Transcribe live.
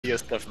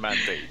ESF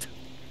mandate.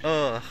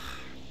 Ugh.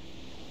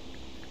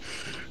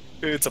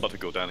 It's about to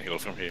go downhill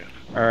from here.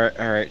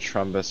 Alright,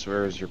 Trumbus,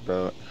 where is your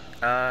boat?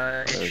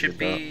 It should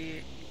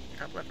be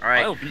top left.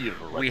 Alright. I'll be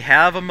right. We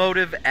have a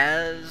motive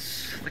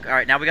as...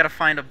 Alright, now we gotta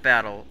find a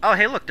battle. Oh,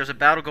 hey, look, there's a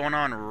battle going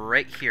on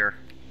right here.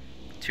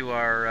 To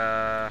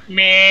our,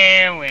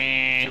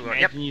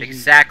 Yep,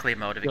 exactly,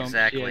 motive,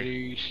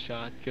 exactly.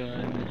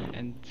 Shotgun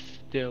and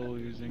still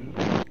losing.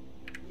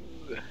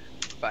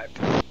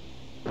 5.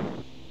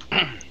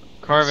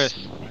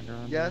 Corvus,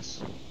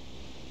 Yes?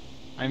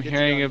 I'm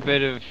hearing a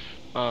bit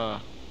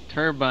of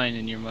turbine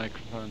in your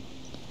microphone.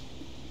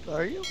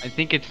 Are you? I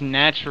think it's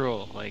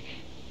natural, like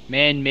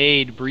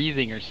man-made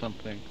breathing or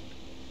something.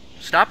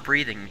 Stop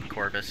breathing,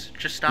 Corvus.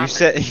 Just stop. You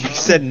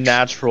said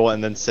natural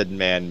and then said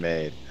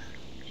man-made.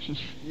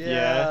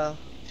 Yeah.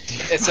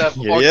 It's a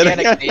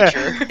organic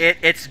nature.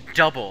 It's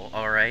double,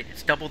 alright?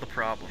 It's double the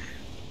problem.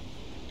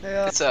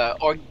 Hey, It's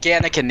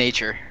organic in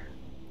nature.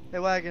 hey,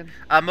 Wagon.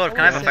 Motive,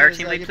 can I have a fire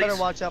team lead, You please? better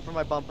watch out for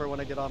my bumper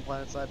when I get on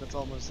Planteside, that's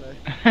all I'm gonna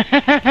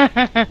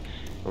say.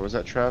 What was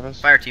that,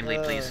 Travis? Fire team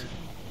lead, please.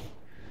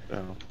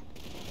 Oh.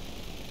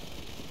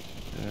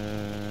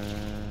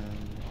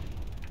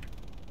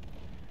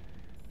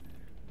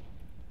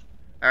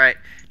 Alright,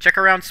 check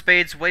around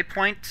Spade's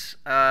waypoint,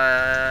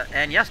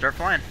 and yeah, start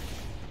flying.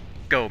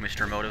 Go,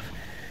 Mr. Motive.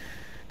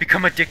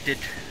 Become addicted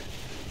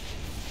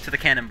to the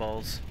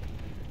cannonballs.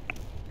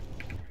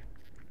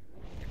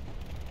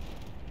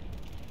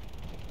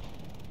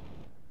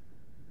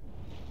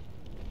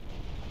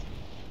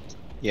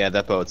 Yeah,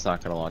 that boat's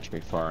not gonna launch me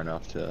far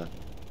enough to...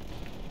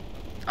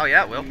 Oh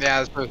yeah, it will.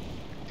 Yeah,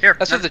 Here.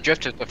 that's what the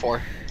drift is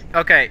before.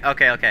 Okay.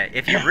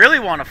 If you really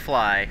want to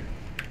fly,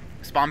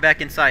 spawn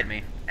back inside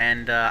me,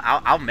 and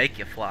I'll make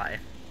you fly.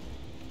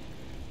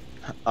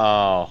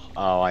 Oh,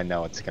 I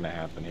know what's gonna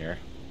happen here.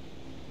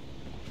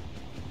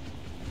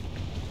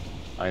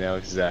 I know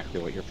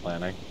exactly what you're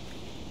planning.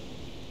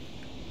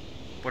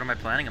 What am I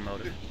planning? A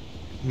motive?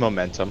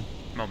 Momentum.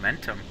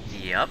 Momentum.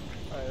 Yep.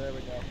 Alright, there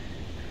we go.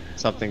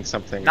 Something.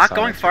 Not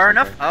going science or far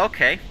enough? something.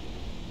 Okay.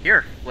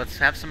 Here, let's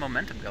have some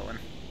momentum going.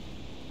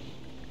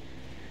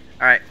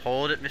 Alright,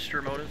 hold it,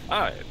 Mr. Motive.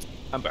 Alright,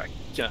 I'm back.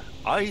 Yeah,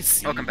 I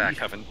see Welcome back. we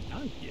haven't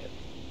died yet.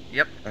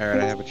 Yep. Alright,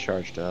 I have it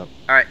charged up.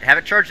 Alright, have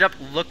it charged up,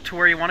 look to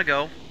where you want to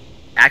go.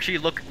 Actually,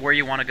 look where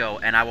you want to go,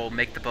 and I will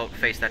make the boat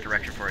face that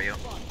direction for you.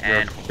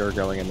 And You're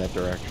going in that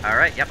direction.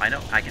 alright, yep, I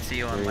know. I can see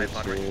you on my 3,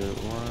 button.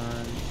 2,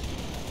 1...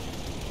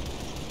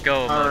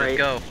 Go, Motive, Alright.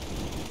 go.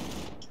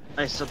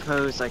 I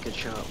suppose I could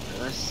show up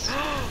for this.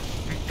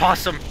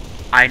 Possum!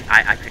 I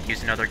could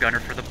use another gunner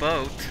for the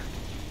boat.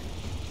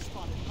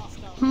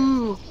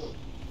 Whew.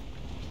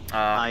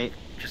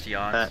 Just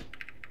yawns.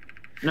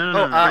 No,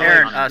 Oh, no,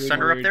 Aaron, I'm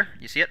Sunder up worried. there?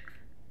 You see it?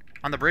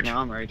 On the bridge? No,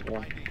 I'm ready to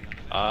go.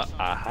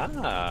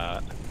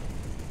 Aha.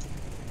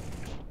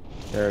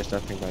 There's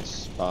nothing but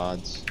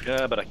spots.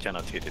 Yeah, but I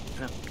cannot hit it.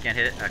 Can't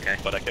hit it? Okay.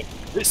 But I can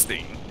this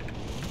thing.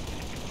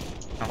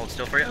 I'll hold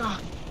still for you.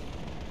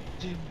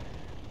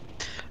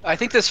 I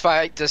think this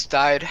fight just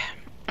died.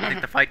 I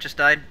think the fight just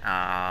died.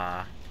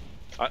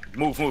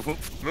 Move.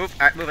 Move.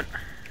 Alright, moving.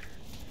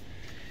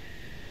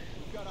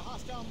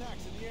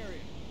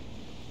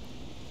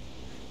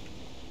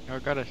 I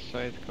got a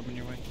scythe coming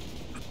your way.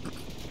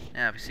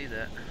 Yeah, we see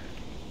that.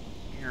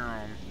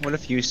 What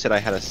if you said I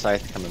had a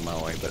scythe coming my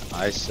way, but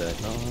I said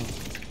no?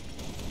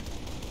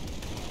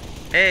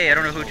 Hey, I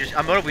don't know who just...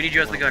 Motive, we need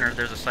you as the gunner.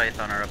 There's a scythe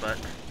on our butt.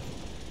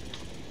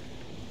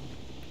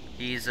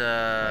 He's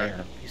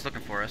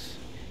looking for us.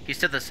 He's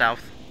to the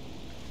south.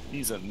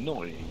 He's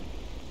annoying.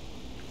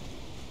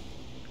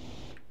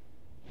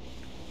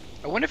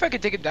 I wonder if I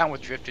could take it down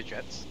with drifter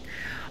jets.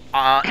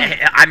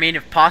 I mean,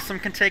 if Possum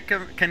can take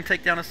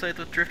down a scythe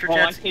with drifter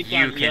jets, you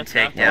can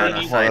take down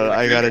a scythe.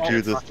 I gotta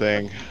do the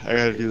thing.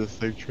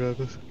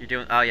 Travis. You're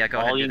doing... Oh yeah, go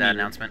ahead and do that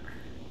announcement.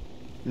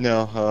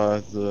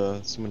 No,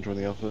 someone joined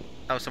the outfit.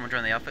 Oh, someone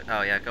joined the outfit?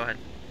 Oh yeah, go ahead.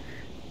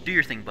 Do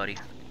your thing, buddy.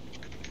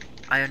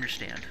 I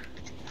understand.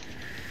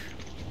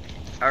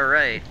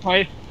 Alright.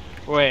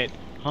 Wait,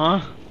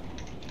 huh?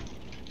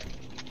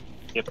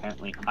 He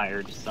apparently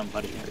hired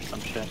somebody or some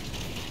shit.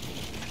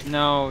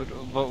 No,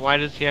 but why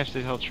does he have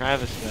to tell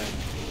Travis that?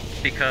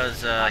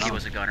 Because he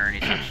was a gunner and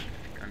he switched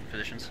gun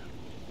positions.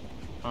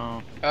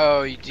 Oh.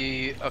 Oh, you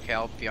do. Okay,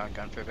 I'll be on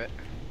gun for a bit.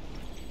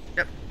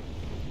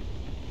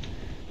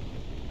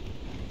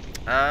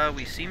 Yep.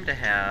 We seem to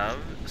have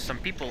some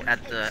people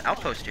at the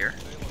outpost here.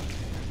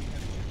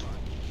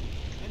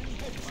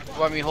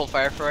 Want me to hold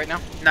fire for right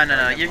now?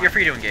 No. You're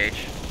free to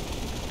engage.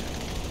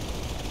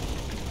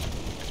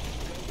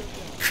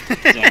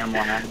 Damn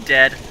one.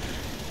 Dead.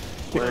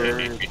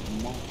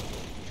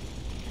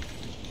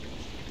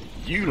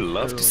 You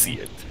love to see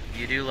it.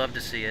 You do love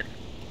to see it.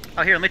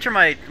 Oh, here, let me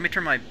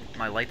turn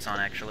my lights on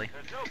actually.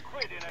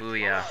 Ooh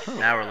yeah.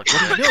 Now we're looking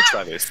What do good. you know,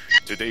 Travis?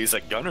 Today is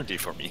a gunner day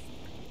for me.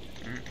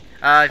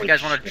 If you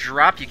guys want to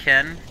drop, you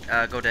can.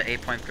 Go to a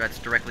point that's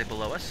directly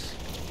below us.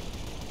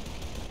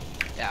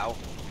 Ow.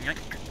 Yoink.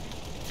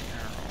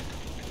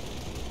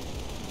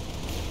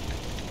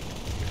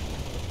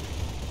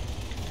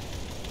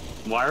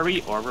 Why are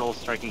we orbital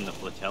striking the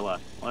flotilla?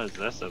 What is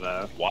this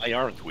about? Why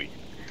aren't we?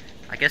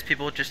 I guess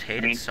people just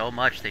hate it so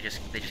much they just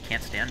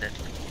can't stand it.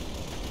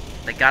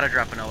 They gotta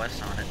drop an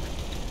OS on it.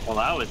 Well,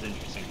 that was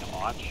interesting to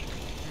watch.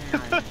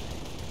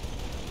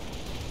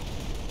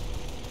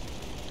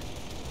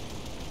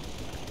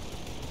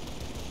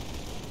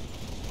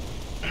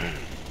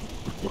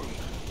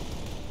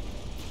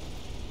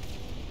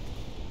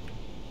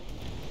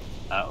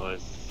 That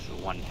was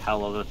one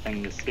hell of a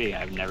thing to see.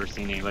 I've never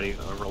seen anybody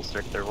orbital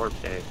strike their orb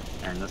tape.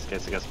 And in this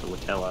case, I guess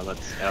flotilla.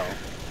 Let's go.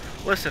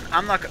 Listen,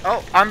 I'm not.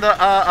 Oh, on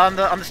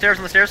the stairs.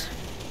 On the stairs.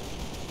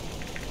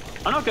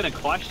 I'm not gonna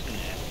question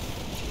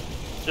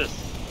it. Just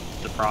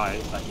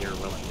surprised that you're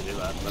willing to do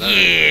that. But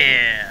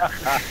Yeah.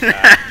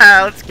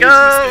 Let's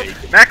go.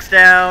 Max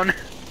down.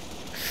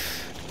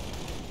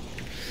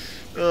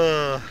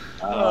 Ugh.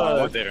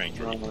 They're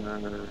angry.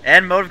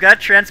 And Motive got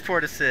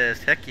transport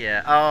assist. Heck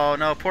yeah. Oh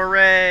no, poor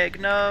Reg.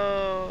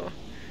 No.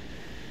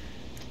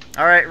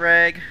 Alright,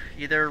 Reg.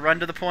 Either run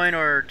to the point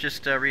or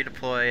just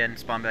redeploy and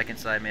spawn back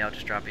inside me. I'll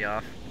just drop you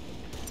off.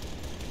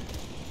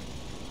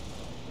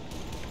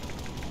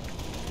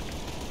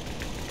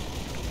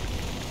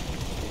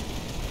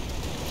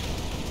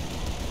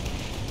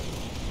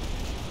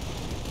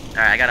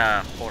 Alright, I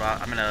gotta hold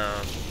on. I'm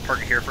gonna park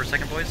it here for a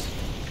second, boys.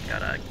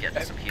 Gotta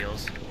get some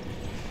heals.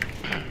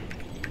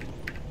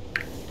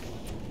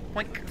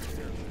 Boink.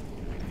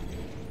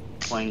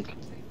 Blink.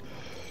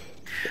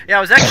 Yeah,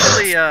 I was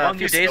actually a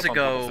few days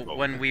ago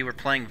when we were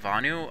playing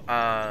Vanu.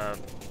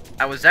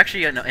 I was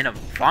actually in a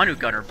Vanu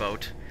gunner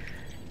boat,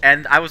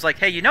 and I was like,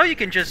 "Hey, you know you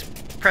can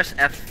just press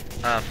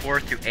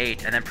F4 through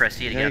 8 and then press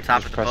E to get on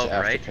top of the boat,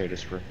 right?"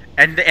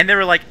 And they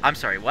were like, "I'm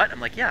sorry, what?" I'm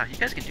like, "Yeah, you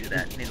guys can do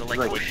that." And they're like,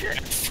 "Oh shit!"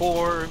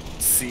 F4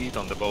 seat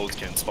on the boat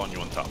can spawn you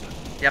on top.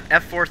 Yep,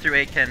 F4 through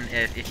 8 can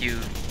if you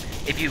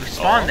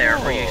spawn there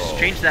or you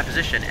change that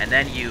position and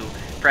then you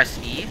press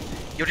E,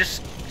 you'll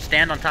just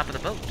stand on top of the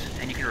boat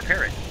and you can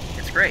repair it.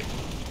 It's great.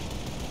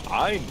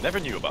 I never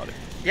knew about it.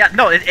 Yeah,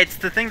 no, it's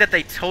the thing that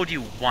they told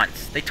you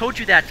once. They told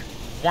you that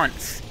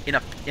once in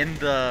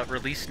the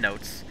release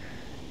notes,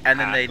 and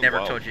then they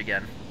never told you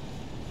again.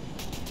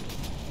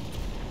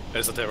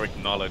 Esoteric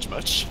knowledge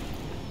much?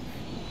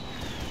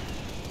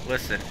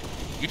 Listen,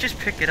 you just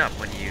pick it up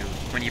when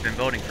you've been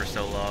boating for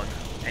so long,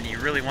 and you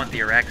really want the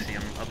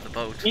Araxium of the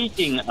boat.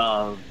 Speaking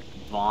of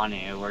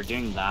Vanu, we're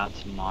doing that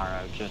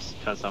tomorrow just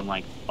because I'm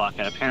like, fuck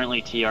it.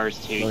 Apparently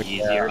TR's too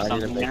easy or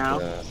something now,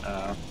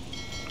 so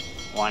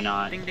why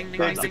not? Ding, ding,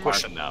 ding, Here's ding, the ding.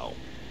 question now.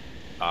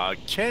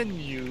 Can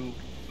you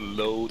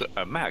load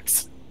a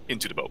max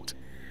into the boat?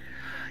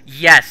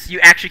 Yes, you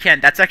actually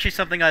can. That's actually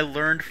something I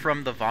learned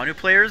from the Vanu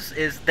players,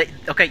 is that,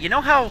 okay, you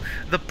know how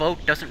the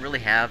boat doesn't really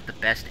have the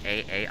best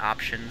AA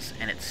options,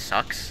 and it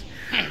sucks?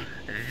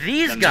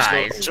 These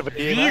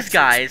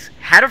guys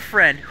had a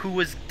friend who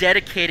was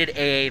dedicated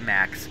AA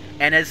max,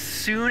 and as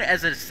soon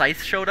as a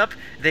scythe showed up,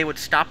 they would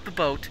stop the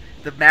boat,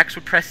 the max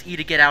would press E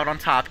to get out on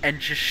top, and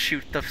just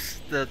shoot the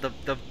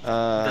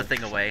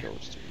thing away.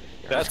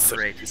 That's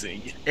great.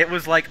 amazing. It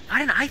was like, why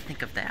didn't I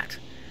think of that?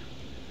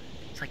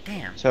 It's like,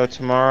 damn. So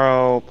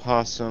tomorrow,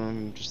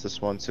 Possum, just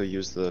this one, so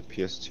use the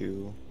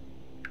PS2.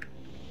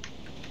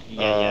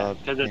 Yeah,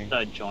 because it's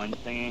the join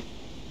thingy.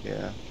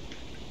 Yeah.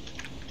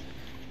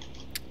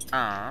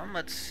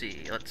 Let's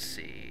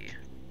see.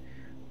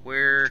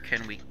 Where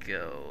can we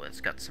go? It's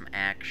got some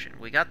action.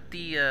 We got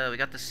the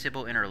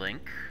Sybil interlink.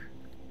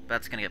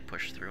 That's gonna get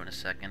pushed through in a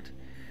second.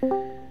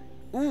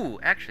 Ooh,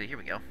 actually, here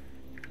we go.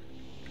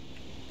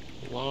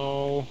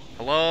 Hello.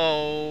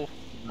 Hello.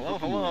 Hello.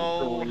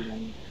 Hello.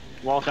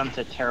 Welcome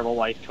to Terrible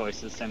Life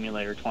Choices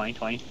Simulator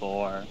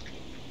 2024.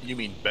 You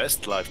mean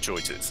best life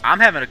choices? I'm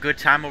having a good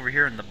time over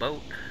here in the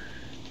boat.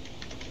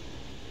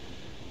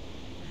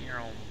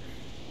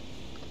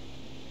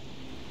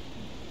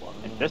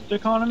 In this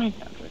economy?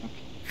 I'm joking.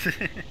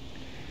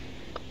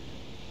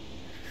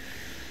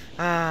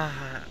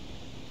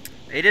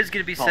 It is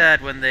going to be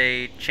sad when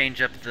they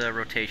change up the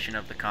rotation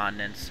of the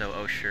continents, so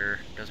Oshur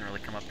doesn't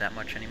really come up that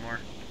much anymore.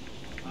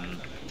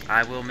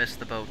 I will miss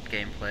the boat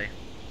gameplay.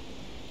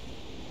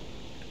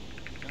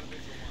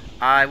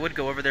 I would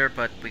go over there,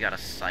 but we got a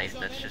scythe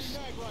that's just...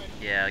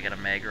 Yeah, I got a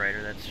mag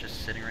rider that's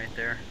just sitting right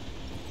there.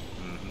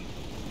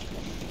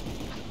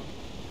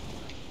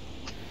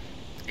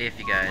 If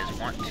you guys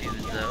want to,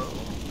 though.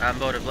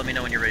 Motive, let me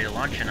know when you're ready to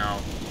launch, and I'll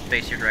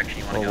face your direction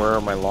you want to go. Where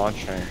am I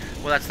launching?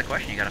 Well, that's the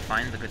question. You gotta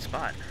find the good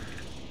spot.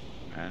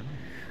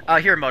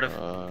 Here, Motive.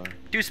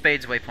 Do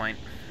Spade's waypoint.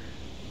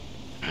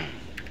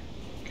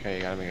 Okay,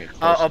 you gotta make it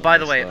close. Oh, by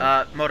the way,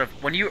 Motive,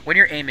 when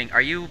you're aiming,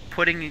 are you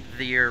putting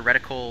your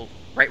reticle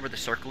right where the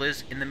circle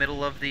is in the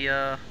middle of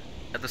the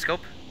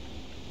scope?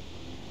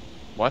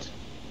 What?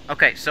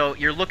 Okay, so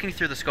you're looking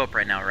through the scope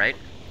right now, right?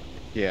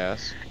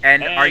 Yes.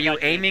 And are you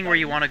aiming where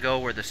you want to go,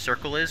 where the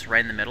circle is,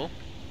 right in the middle?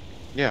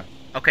 Yeah.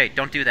 Okay,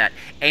 don't do that.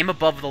 Aim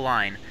above the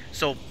line.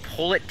 So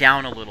pull it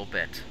down a little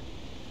bit.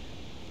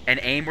 And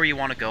aim where you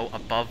want to go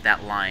above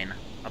that line,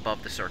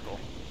 above the circle.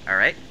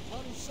 Alright?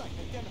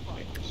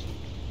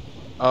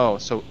 Oh,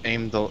 so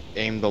aim the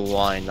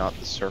line, not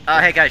the circle.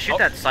 Hey guys, shoot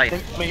that scythe.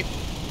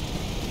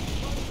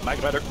 Mag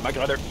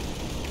rider.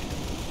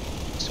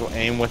 So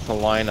aim with the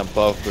line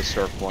above the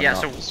circle, Yeah,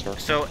 not the circle.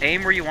 so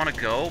aim where you want to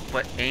go,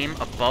 but aim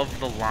above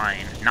the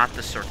line, not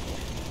the circle.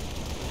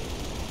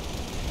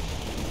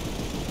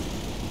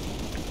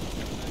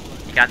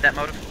 You got that,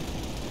 Motive?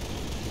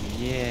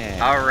 Yeah.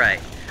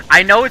 Alright.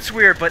 I know it's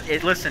weird, but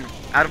listen,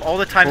 out of all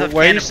the times I've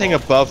why are you saying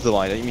above the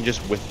line? Don't you mean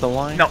just with the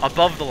line? No,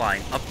 above the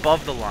line.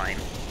 Above the line.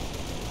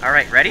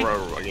 Alright, ready?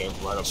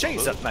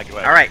 Change that mag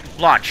rider. Alright,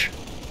 launch.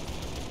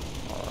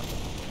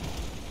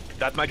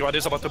 That mag rider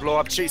is about to blow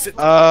up. Chase it.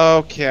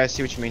 Okay, I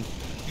see what you mean.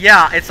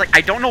 Yeah, it's like,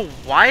 I don't know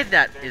why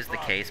that is the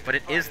case, but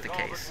it is the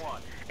case.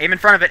 Aim in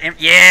front of it.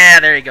 Yeah,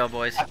 there you go,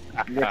 boys.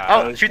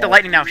 Oh, shoot the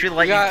lightning now. Shoot the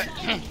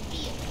lightning.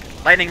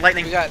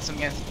 Lightning. We got some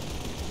guys.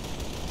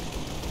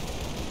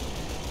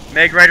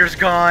 Meg Rider's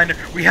gone.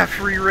 We have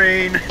free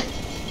reign.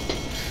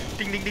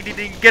 Ding, ding, ding, ding,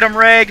 ding. Get him,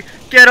 Reg.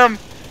 Get him.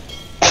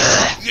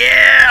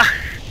 Yeah.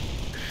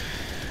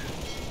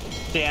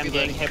 Damn,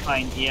 getting hit by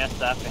an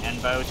ESF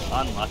and boat.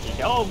 Unlucky.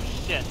 Oh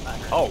shit.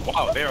 Oh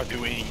wow, they are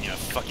doing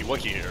fucky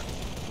wucky here.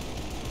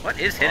 What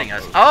is hitting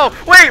us? Oh,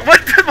 wait, what?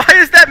 Why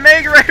is that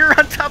Meg Rider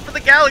on top of the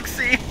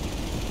galaxy?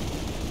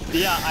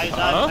 Yeah,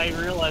 I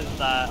realized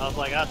that. I was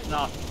like, that's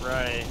not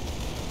right.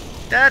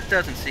 That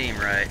doesn't seem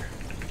right.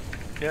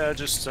 Yeah,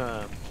 just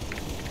I'm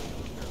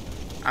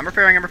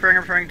repairing.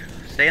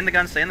 Stay in the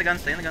guns.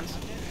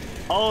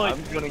 Oh,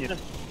 I'm gonna get...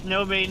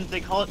 Snow Maidens,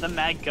 they call it the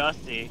Mad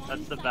Gusty.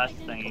 That's the best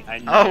thing. I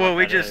know. Oh, well,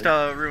 we just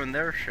ruined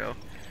their show.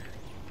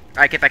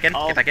 Alright, get back in.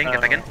 Get back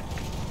in.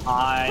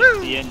 I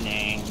Woo! see a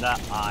name that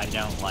I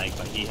don't like,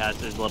 but he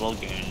has his little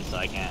goons, so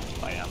I can't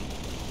fight him.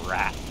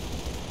 Rat.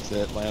 Is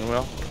it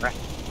Landwell? Rat.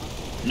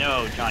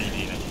 No, Johnny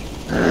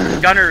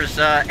Maven. Gunners,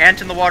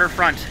 ant in the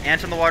waterfront.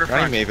 Johnny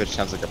Maven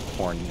sounds like a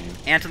porn name.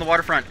 Ant in the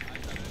waterfront.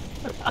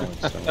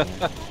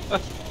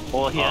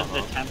 Well, he has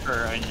the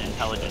temper and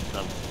intelligence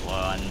of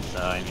one, so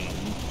I mean,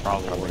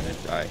 Probably probably. gonna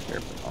die here,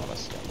 but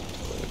honestly, I'm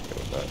totally okay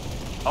with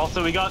that.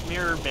 Also, we got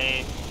Mirror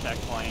Bay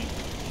checkpoint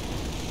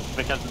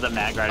because of the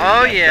Mag Rider.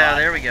 Oh we yeah, got.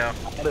 there we go.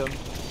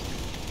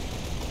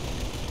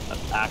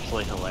 That's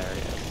actually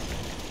hilarious.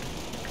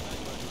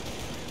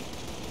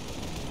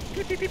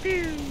 Pew, pew, pew,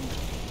 pew.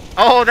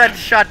 Oh, that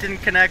shot didn't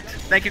connect.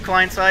 Thank you,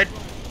 Kleindside.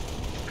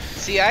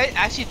 See, I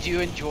actually do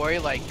enjoy,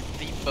 like,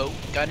 the boat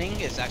gunning.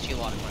 It's actually a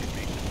lot of fun for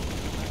me.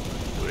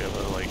 Do we have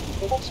a,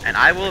 like... And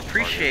I will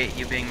appreciate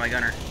you being my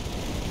gunner.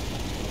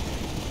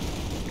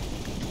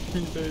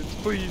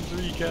 Please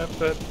recap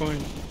that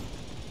point.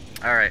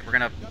 Alright, we're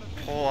gonna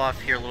pull off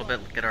here a little bit,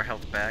 get our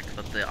health back,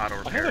 let the auto I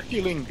have repair. a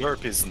feeling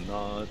Derp is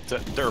not...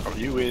 Derp, are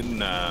you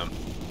in... Are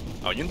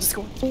you in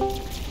Discord?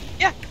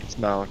 Yeah. It's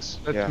Malix.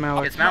 That's yeah.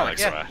 Malik. It's Malik.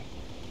 Yeah. Right.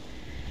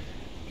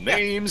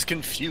 Name's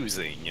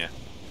confusing.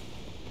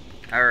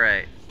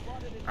 Alright.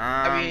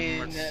 I mean,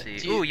 let's see.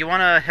 do you- Ooh, you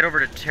wanna head over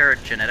to Terra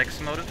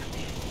Genetics Motive?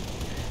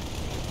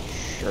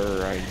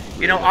 Sure, I...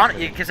 You know,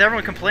 because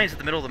everyone complains that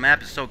the middle of the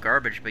map is so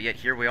garbage, but yet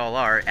here we all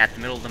are at the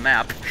middle of the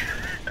map,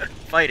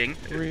 fighting.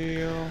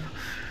 Real...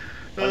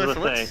 So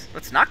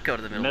let's not go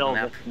to the middle of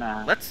the map.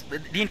 Nah. Let's.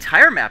 The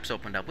entire map's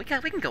opened up. We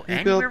can go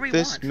anywhere we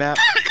this want. Map.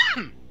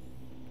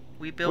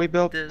 We We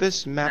built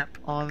this map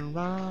on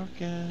rock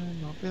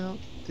and I built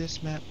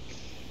this map.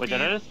 Wait,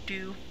 that is?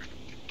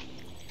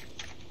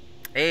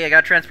 Hey, I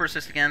got transport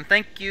assist again.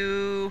 Thank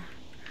you.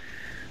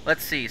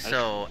 Let's see.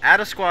 So, add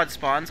a squad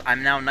spawns.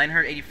 I'm now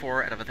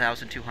 984 out of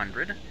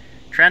 1,200.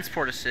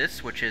 Transport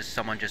assist, which is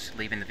someone just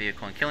leaving the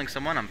vehicle and killing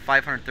someone. I'm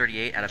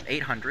 538 out of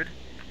 800.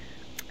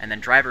 And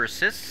then driver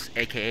assists,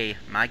 aka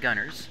my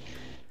gunners,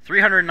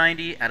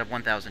 390 out of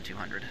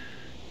 1,200.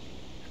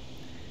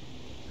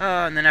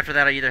 And then after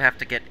that, I either have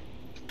to get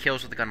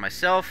kills with the gun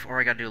myself, or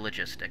I gotta do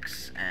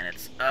logistics, and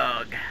it's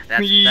ugh.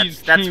 That's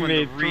when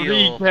the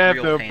real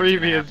recap the pain's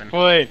previous gonna happen.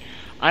 point.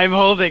 I'm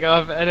holding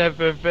off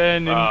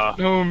NFFN and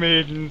Snow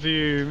Maidens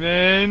here,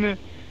 man.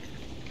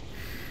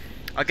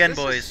 Again,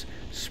 boys,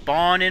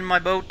 spawn in my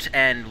boat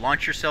and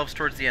launch yourselves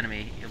towards the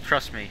enemy. You'll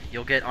trust me.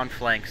 You'll get on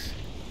flanks.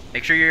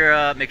 Make sure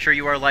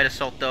you are light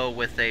assault though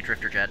with a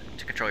drifter jet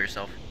to control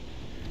yourself.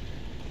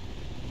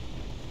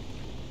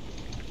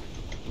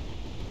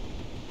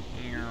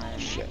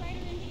 Shit.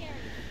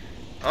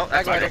 Oh,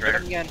 that's Mag a Rider,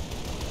 drifter. again.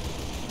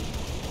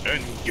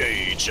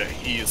 Engage.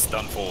 He is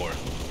done for.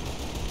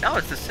 Oh,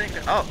 it's the same.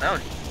 Oh,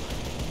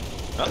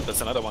 Oh,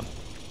 that's another one.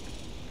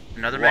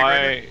 another Mag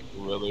Rider.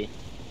 Really?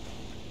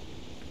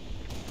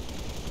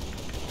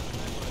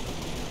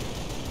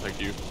 Thank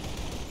you.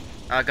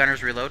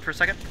 Gunners reload for a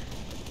second.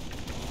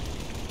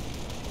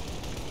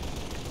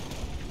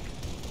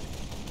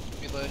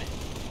 Reload.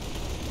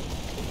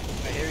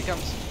 Right, here he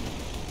comes.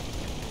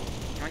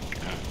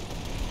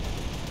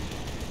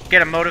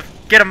 Get him, Motive.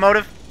 Get him,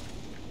 Motive.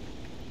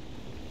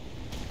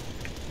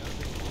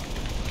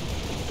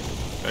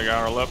 They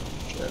got our left.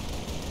 Shit.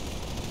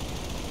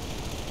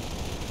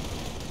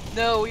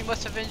 No, we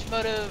must avenge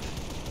Motive.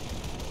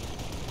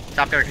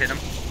 Top guard hit him.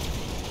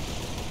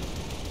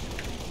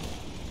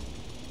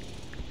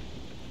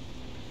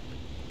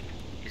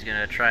 He's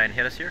gonna try and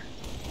hit us here?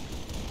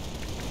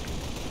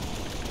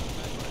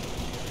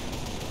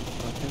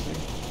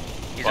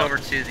 He's over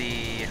to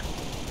the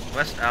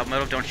west.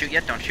 Motive, don't shoot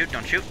yet. Don't shoot.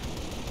 Don't shoot.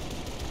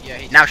 Yeah.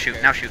 He Now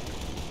shoot. Now shoot.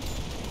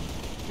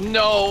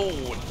 No.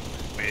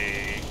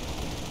 Way.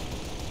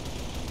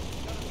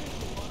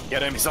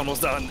 Get him. He's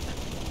almost done.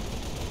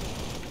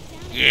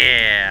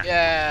 Yeah.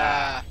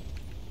 Yeah.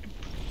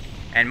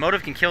 And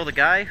Motive can kill the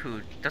guy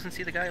who doesn't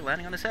see the guy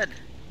landing on his head.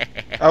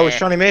 Oh, it's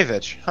Johnny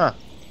Mavich, huh?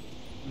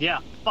 Yeah,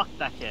 fuck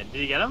that kid. Did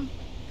you get him?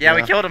 Yeah,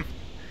 we Yeah. killed him.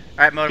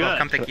 Alright, Motive, I'll Good.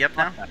 come pick you up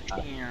now.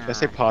 Did I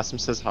say Possum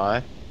says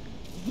hi?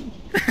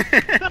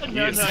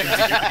 No.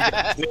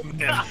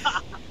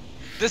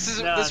 This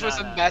was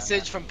a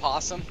message from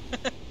Possum.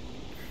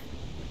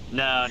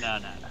 No.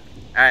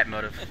 Alright,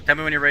 Motive. Tell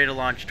me when you're ready to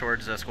launch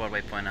towards squad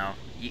waypoint. I'll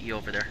eat you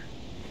over there.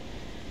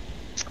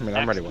 I mean,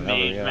 I'm ready whenever,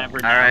 yeah. Remember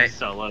All now right.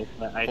 solo,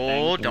 but I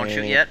Hold, think. don't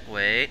shoot yet.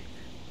 Wait.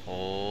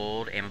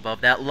 Hold, aim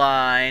above that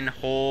line.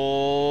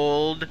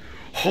 Hold.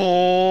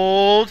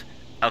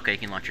 Okay, you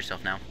can launch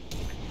yourself now.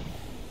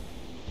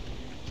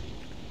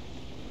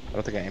 I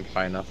don't think I aimed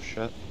high enough,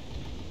 shit.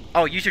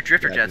 Oh, use your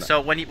drifter Yeah, jets.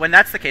 no. So when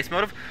that's the case,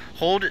 Motive,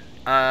 hold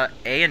A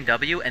and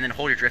W, and then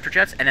hold your drifter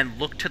jets, and then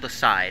look to the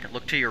side,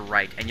 look to your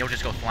right, and you'll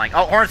just go flying.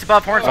 Oh, hornets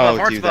above, hornets above, Oh,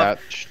 hornets do above.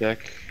 that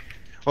shtick.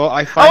 Well,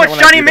 I find Oh, that it's when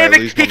I Johnny do that, I Mavic!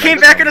 lose He came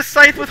back in momentum. a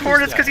scythe with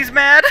hornets because he's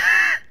mad.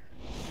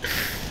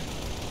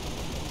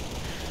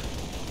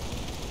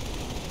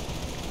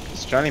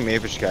 This Johnny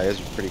Mavich guy is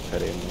pretty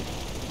petty. I mean,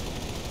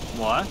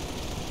 What?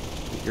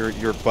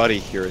 your buddy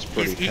here is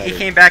pretty He petty.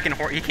 came back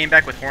he came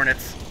back with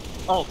hornets.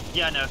 Oh,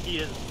 yeah, no, he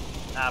is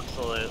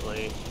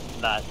absolutely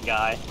that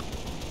guy.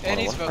 And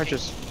he's What if I smoking.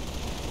 just...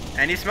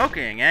 And he's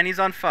smoking, and he's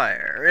on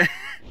fire.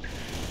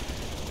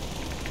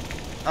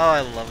 Oh,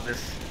 I love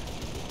this.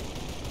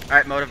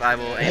 Alright, Motive, I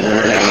will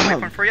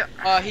aim for you.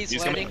 He's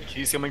landing.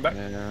 He's coming back.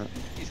 Yeah.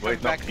 He's coming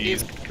Wait, no, back.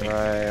 he's-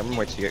 Right, I'm gonna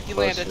wait to get He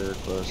closer, landed.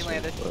 closer, He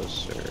landed.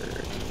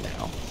 closer.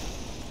 Now.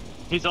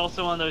 He's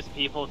also one of those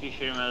people, if you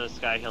shoot him out of the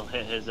sky, he'll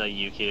hit his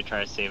UQ to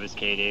try to save his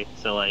KD.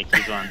 So, like,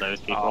 he's one of those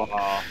people.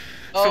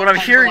 So what I'm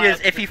hearing is,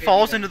 if he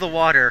falls into the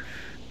water,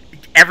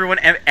 everyone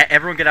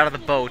get out of the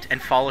boat and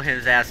follow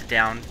his ass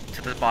down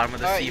to the bottom of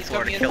the Alright, he's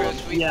seafloor to coming in kill for a him.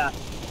 sweep. Yeah.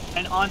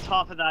 And on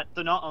top of that,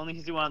 so not only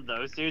is he one of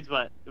those dudes,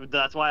 but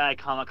that's why I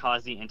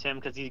kamikaze into him,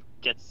 because he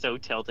gets so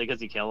tilted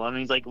because you kill him.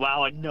 He's like,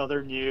 wow,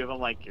 another noob. I'm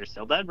like, you're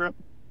still dead, bro.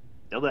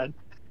 Still dead.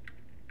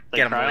 Like,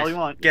 Get him, try all boys. you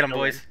want. Get him, Still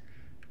boys. dead.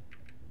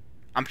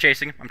 I'm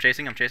chasing.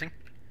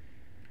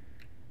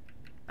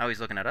 Oh,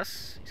 he's looking at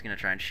us. He's gonna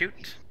try and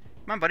shoot.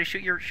 Come on, buddy,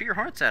 shoot your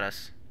hornets at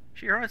us.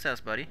 Shoot your hornets at us,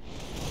 buddy.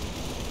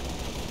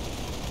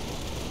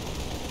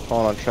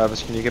 Hold on,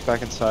 Travis, can you get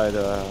back inside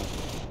a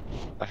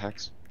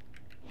hex?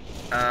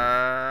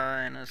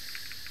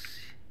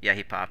 Yeah,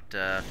 he popped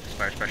fire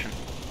suppression.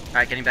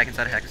 Alright, getting back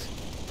inside a hex.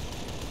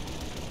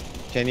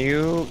 Can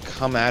you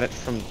come at it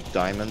from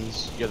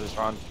diamonds? Yeah, this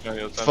Ron.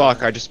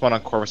 Fuck, I just spawned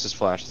on Corvus's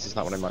flash. This is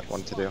not what I might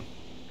want to do.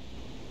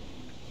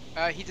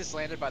 He just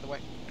landed, by the way.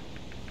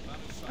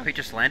 Oh, he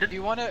just landed? Do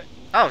you want to?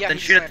 Oh, Yeah, then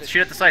he shoot just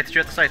at the scythe.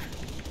 Shoot at the scythe.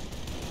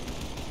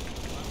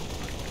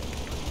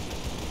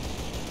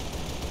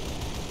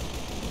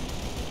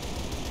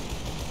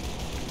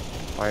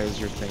 Why is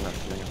your thing not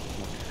coming up?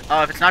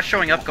 If it's not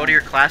showing up, go to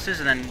your classes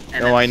and then.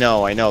 No, I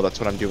know. That's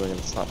what I'm doing, and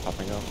it's not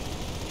popping up.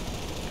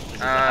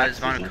 Is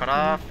Vanu cut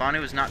off?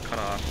 Vanu is not cut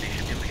off, so you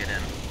should be able to get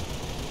in.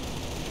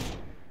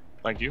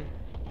 Thank you.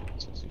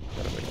 This is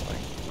incredibly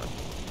annoying. Come on.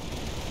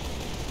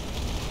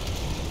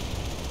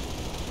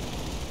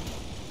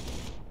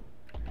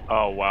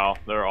 Oh wow,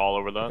 they're all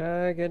over that. Can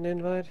I get an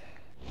invite?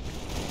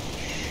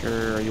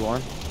 Sure, are you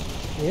on?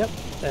 Yep.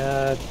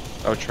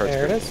 Oh, chart's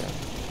There it good, is.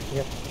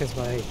 Yep, because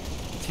my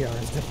TR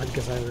is different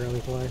because I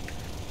rarely play.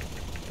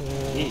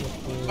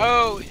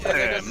 Oh,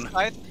 there goes the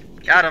scythe.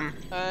 Got him.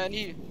 And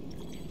he.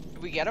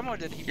 Did we get him or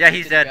did he? Yeah,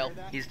 he's did he dead.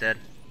 bail? He's dead.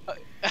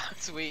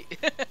 Sweet.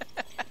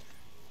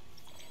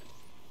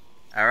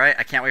 Alright,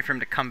 I can't wait for him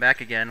to come back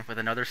again with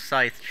another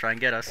scythe to try and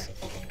get us.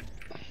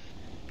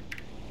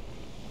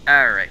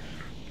 Alright.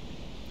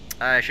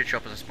 I should show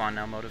up as a spawn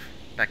now, Motive.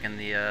 Back in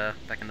the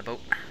boat.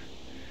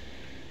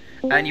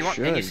 And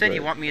you said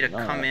you want me to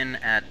come in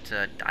at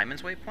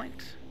Diamond's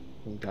waypoint?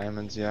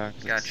 Diamonds, yeah.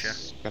 'Cause Gotcha.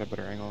 it's got a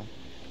better angle.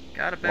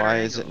 Got a better Why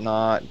is angle. it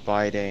not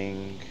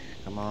biting?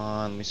 Come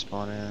on, let me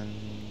spawn in.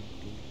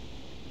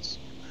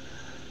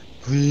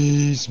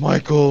 Please,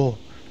 Michael!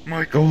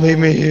 Michael! Don't leave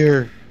me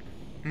here!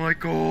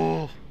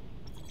 Michael!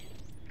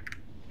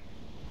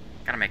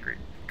 Gotta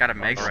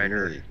make There's right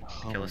or really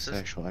kill assist.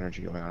 homosexual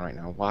energy going on right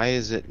now. Why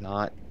is it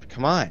not?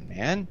 Come on,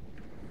 man!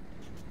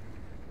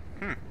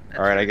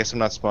 All right, I guess I'm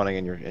not spawning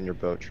in your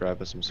boat,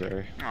 Travis. I'm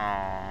sorry.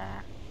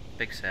 Aww,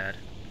 big sad.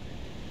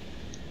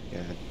 Yeah,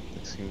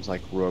 it seems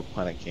like Rogue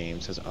Planet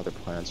Games has other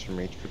plans for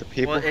me. For the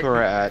people Well, who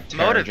are at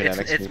Terra Motive,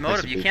 Genetics, it's New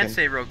Motive. Place You can't Beacon-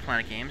 say Rogue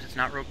Planet Games. It's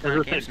not Rogue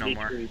Planet Games no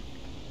more.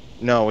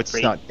 No, it's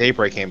not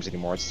Daybreak Games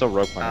anymore. It's still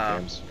Rogue Planet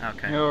Games.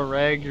 Okay. Yo,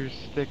 Rag or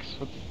Sticks,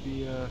 what's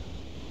the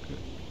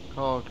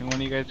call? Can one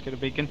of you guys get a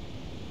beacon?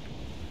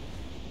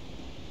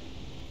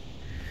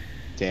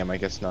 damn, I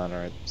guess not.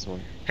 Alright,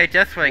 someone. Hey,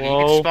 Deathwag, you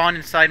Whoa. can spawn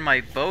inside my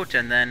boat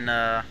and then,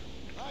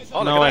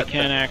 Oh, no, look I at that.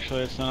 can't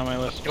actually. It's not on my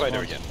list. Go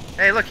ahead again.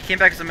 Hey, look, he came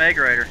back as a Mag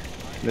Rider.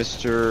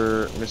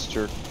 Mr.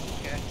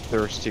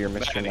 Thirsty or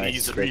Mr. Man, Night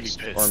he's really Six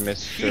or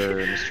pissed.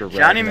 Mr.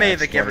 Johnny Ragnax,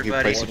 Mavic, one of you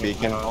everybody. place a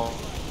beacon?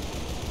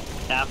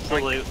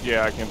 Absolute.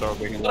 Yeah, I can throw a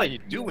beacon. What are you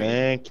doing?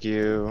 Thank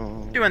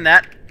you. Doing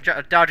that,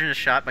 dodging a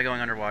shot by going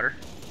underwater.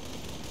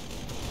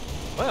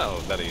 Well,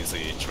 that is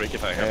a trick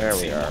if I There haven't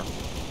we seen are. one.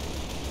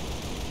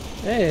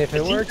 Hey, if it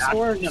Is he works, it actually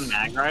works. a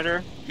Mag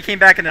Rider? He came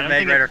back in I the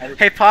don't Mag think Rider. I-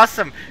 Hey,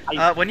 Possum,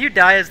 I- when you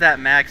die as that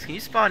Max, can you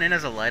spawn in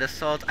as a Light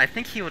Assault? I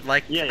think he would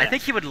like. Yeah, I yeah.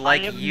 think he would I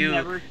like have you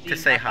never to seen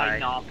say that guy hi.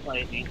 not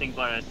play anything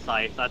but a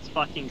scythe. That's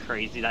fucking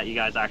crazy that you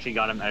guys actually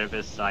got him out of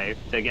his scythe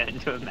to get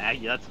into a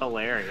mag. That's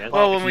hilarious.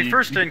 Well, when we he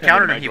first became a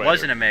encountered him, Mag he Rider.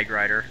 wasn't a Mag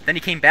Rider. Then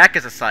he came back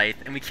as a Scythe,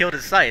 and we killed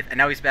his Scythe, and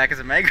now he's back as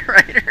a Mag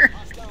Rider.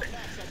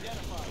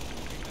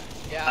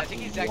 Yeah, I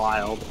think he's actually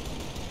wild.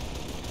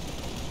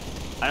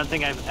 I don't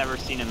think I've ever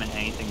seen him in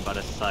anything but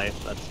a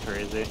scythe. That's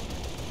crazy.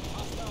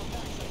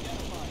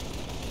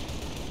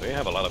 They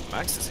have a lot of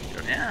maxes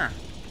here. Yeah.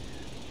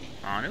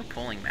 Anu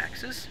pulling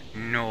Maxes?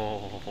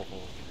 No.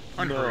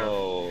 Unheard of.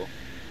 No.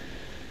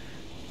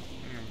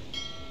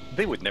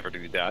 They would never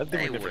do that.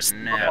 They would never would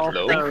sneak never. that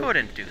low. They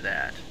couldn't do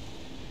that.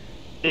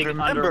 Big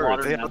Remember,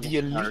 underwater they are metal the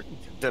elite, shark.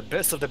 the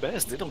best of the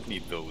best. They don't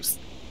need those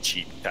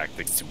cheap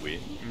tactics to win.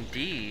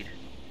 Indeed.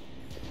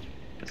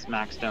 The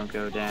smacks don't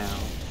go down.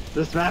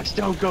 The smacks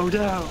don't go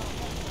down.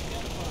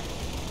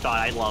 God,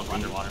 I love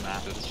underwater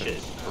maps. This shit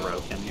is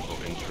broken.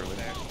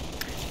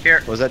 Here.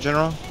 What was that,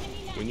 General?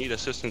 We need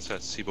assistance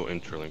at Sibo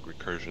Interlink.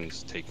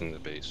 Recursion's taking the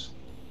base.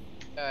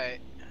 Alright.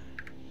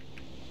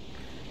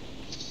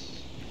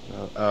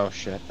 Oh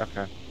shit.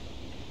 Okay.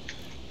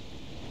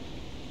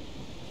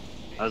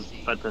 I was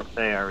about to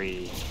say, are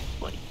we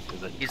like?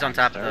 Is it? He's on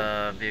top of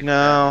the vehicle.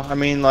 No, I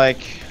mean like,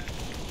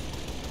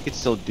 you could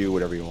still do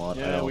whatever you want.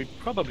 I Yeah, don't- we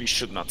probably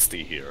should not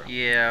stay here.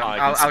 Yeah, I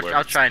can swear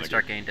I'll it's try and gonna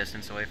start getting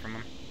distance away from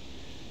him.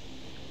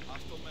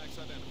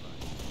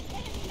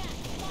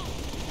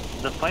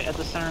 The fight at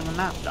the center of the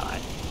map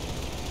died.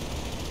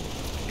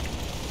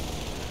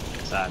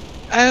 Sad.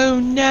 Oh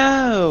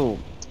no!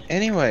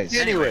 Anyways.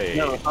 Anyway.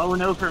 No, oh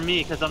no for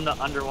me, because I'm the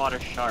underwater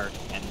shark.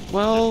 And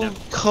Well, there's no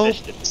cope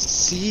fish to-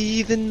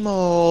 seething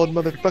mold,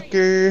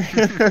 motherfucker.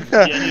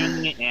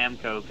 Genuinely am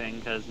coping,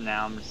 because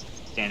now I'm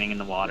just standing in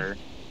the water,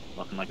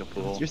 looking like a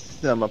fool. Your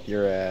thumb up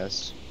your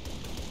ass.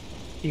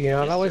 You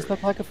not Yes, always sir.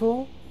 look like a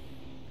fool?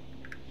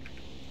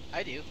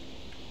 I do.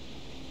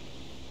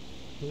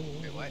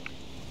 Wait, what?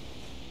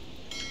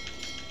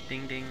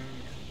 Ding ding,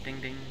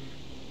 ding ding.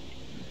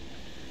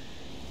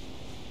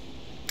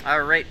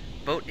 Alright,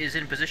 boat is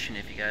in position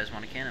if you guys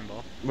want a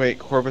cannonball. Wait,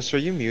 Corvus, are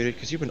you muted?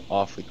 Because you've been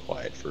awfully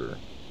quiet for.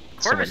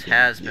 Corvus someone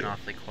has being been you.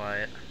 awfully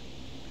quiet.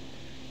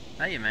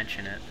 Now you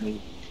mention it.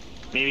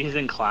 Maybe he's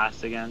in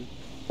class again.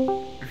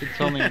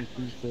 It's only in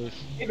Tuesdays.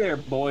 Hey there,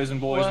 boys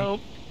and boys Well,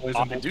 and boys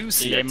I and boys. do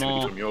see Yeah, activity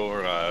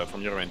Ma.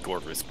 from your end,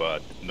 Corvus,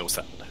 but no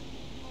sound.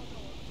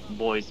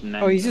 Boys,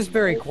 men. Oh, he's just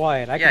very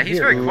quiet. I Yeah, can he's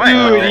hear very him.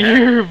 quiet. dude,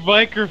 your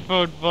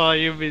microphone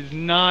volume is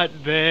not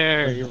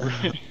there.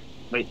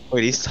 Wait,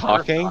 he's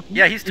talking?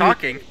 Yeah, he's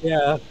talking.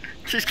 Yeah.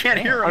 Just can't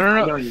hear I him. don't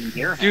know. don't even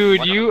hear him.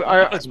 Dude, you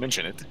are Let's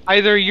mention it.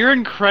 either you're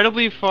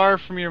incredibly far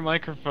from your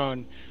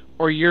microphone,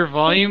 or your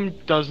volume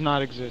does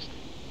not exist.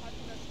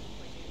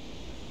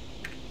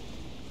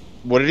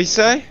 What did he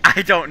say?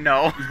 I don't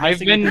know. I've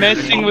been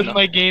messing with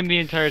my game the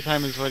entire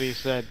time, is what he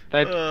said.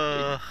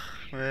 That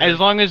Man. as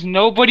long as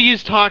nobody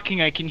is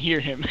talking, I can hear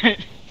him.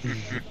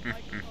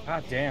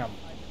 God damn.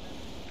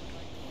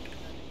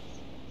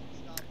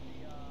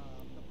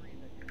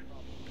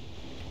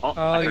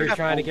 Oh, you're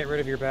trying to get rid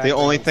of your back. The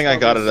only thing I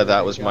got out of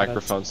that was Got it.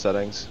 microphone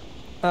settings.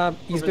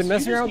 He's been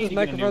messing around with his need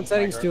to get a new microphone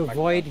settings to microphone.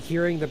 avoid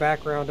hearing the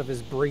background of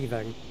his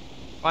breathing.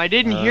 I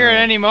didn't hear it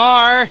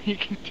anymore. You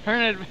can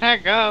turn it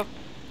back up.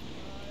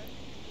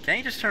 Can't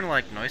you just turn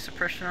like noise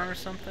suppression on or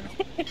something?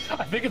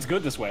 I think it's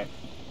good this way.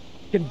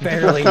 You can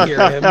barely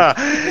hear him.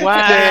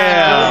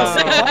 Wow.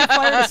 If I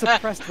fired a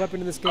suppressed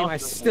weapon in this game, I Oh,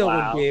 still wow.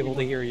 wouldn't be able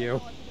to hear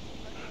you.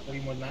 Maybe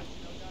more than that.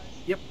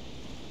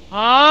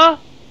 Huh?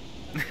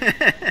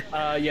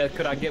 Yeah,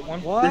 could I get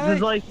one? What?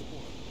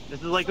 This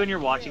is like when you're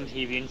watching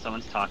TV and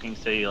someone's talking,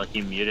 so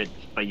you mute it,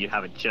 but you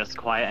have it just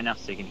quiet enough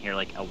so you can hear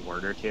like a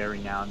word or two every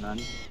now and then.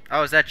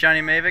 Oh, is that Johnny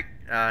Mavic?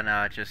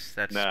 No, just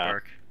that's Nah.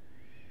 Spark.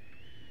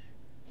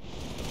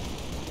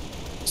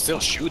 Still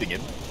shooting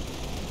him.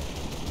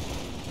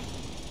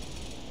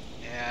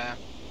 Yeah.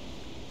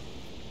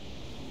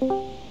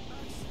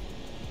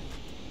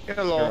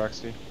 Hello.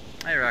 Roxy.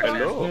 Hi, Roxanne.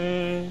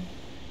 Hello.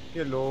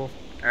 Hello.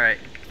 Alright,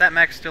 is that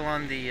Max still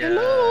on the,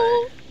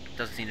 Hello?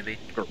 Doesn't seem to be.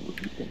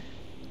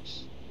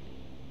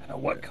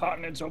 What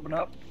continents open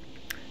up?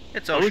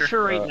 It's Oshur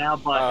Oshur. right now,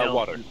 but it'll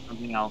water. do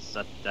something else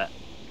at that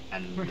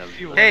end of the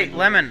Hey,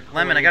 Lemon,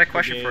 I got a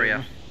question for you.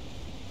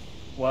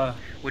 What?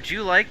 Would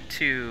you like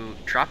to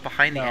drop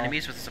behind the No.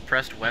 enemies with a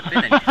suppressed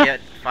weapon and get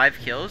 5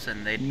 kills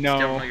and they'd still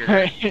No. know you're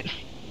there?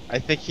 I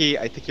think he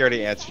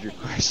already answered your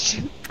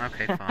question.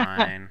 Okay,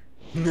 fine.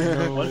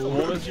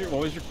 What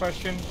was your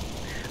question?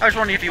 I was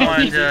wondering if you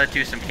wanted to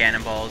do some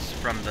cannonballs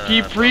from the.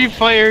 He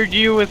pre-fired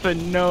you with a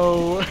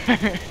no.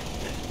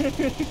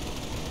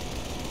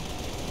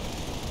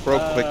 Bro,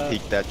 quick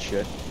peek that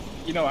shit.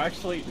 You know,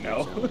 actually,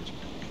 no.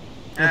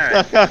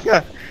 Alright.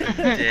 On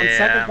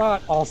second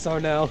thought, also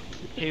no.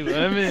 Hey,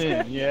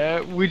 Lemon,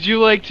 yeah. Would you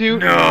like to?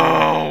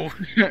 No!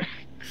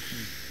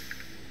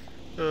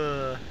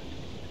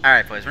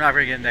 Alright, boys, we're not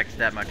going to get next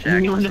that much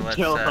action, so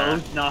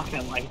let's, knock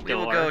on my door. we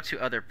will go to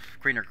other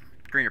greener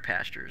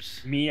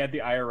pastures. Me at the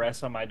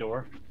IRS on my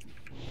door?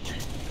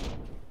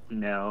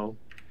 No.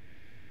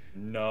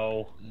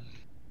 No.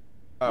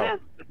 Oh.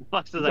 The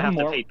fuck does I have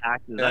to pay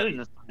taxes? I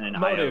didn't sign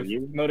an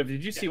IOU. Motive,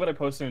 did you see what I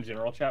posted in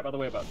general chat, by the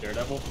way, about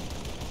Daredevil?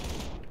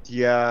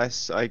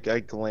 Yes, I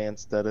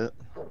glanced at it.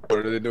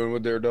 What are they doing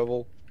with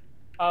Daredevil?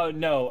 Oh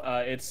no,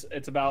 it's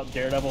about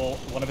Daredevil.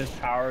 One of his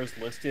powers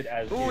listed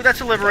as. Ooh,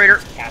 that's a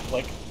liberator.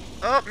 Catholic.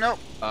 Oh no.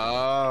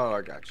 Oh,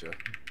 I gotcha.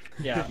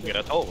 Yeah. Get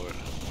a toll.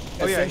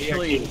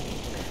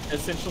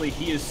 Essentially,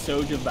 he is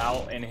so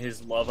devout in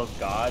his love of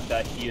God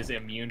that he is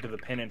immune to the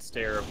penance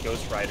stare of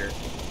Ghost Rider,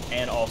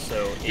 and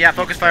also. Yeah,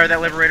 focus fire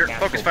that liberator.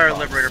 Focus fire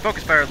liberator.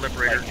 Focus fire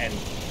liberator. And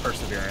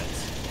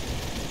perseverance.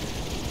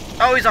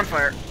 Oh, he's on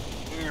fire.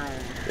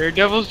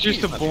 Daredevil's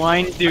just a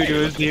blind dude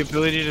who has the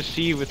ability to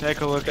see with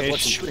echolocation.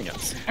 What's shooting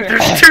us?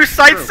 There's 2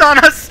 sights on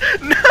us.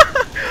 No.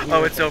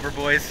 Oh, it's over,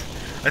 boys.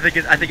 I think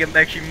it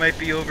actually might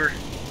be over.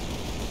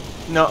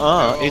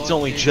 Nuh-uh, it's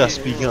only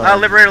just begun.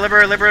 Liberator.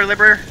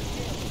 Liberal.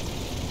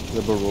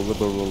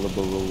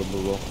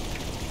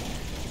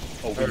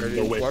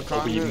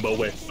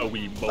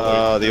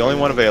 The only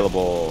one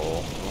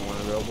available.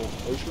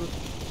 Oshur?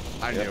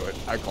 I knew it.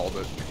 I called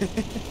it.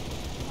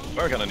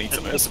 We're gonna need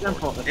some air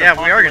support. Yeah,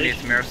 we are gonna need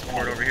some air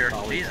support over here.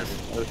 Jesus.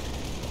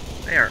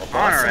 They are on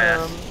our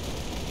ass.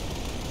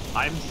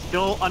 I'm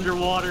still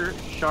underwater,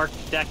 shark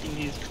decking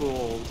these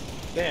pools.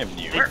 Damn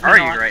you. Where are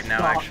you right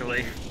now,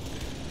 actually?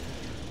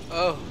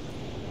 Oh.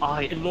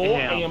 I am.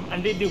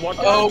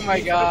 Oh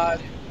my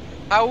god.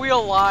 How are we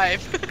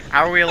alive?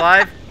 How are we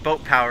alive?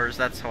 Boat powers,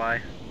 that's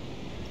why.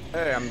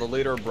 Hey, I'm the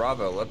leader of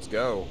Bravo. Let's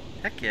go.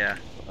 Heck yeah.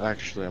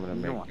 Actually, I'm gonna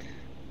make.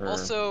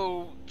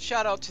 Also,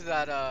 shout out to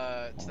that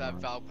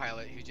Valve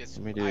pilot who just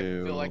I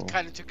feel like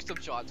kind of took some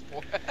shots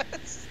for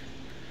us.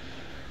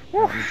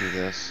 I'm gonna do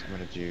this. I'm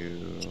gonna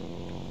do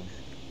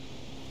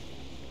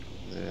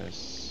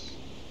this.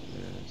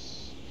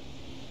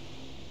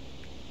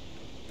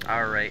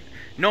 Alright.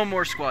 No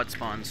more squad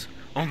spawns.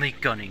 Only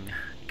gunning.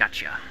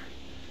 Gotcha.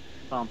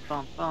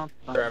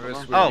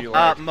 Travis,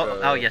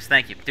 oh yes,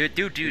 thank you.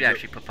 Dude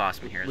actually put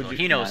Possum here as well.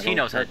 He knows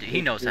how to do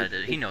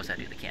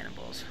the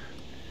cannonballs.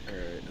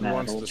 Alright, who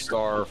wants the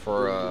star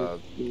for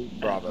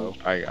Bravo?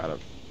 I got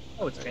it.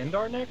 Oh, it's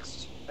Endar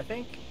next, I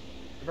think.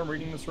 If I'm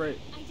reading this right.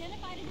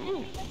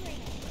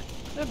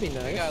 That'd be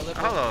nice.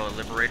 Hello,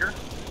 Liberator.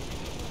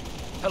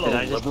 Hello,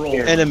 liberal.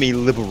 Enemy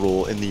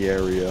liberal in the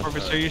area.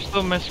 So you're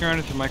still messing around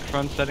with your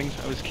microphone settings?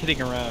 I was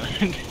kidding around.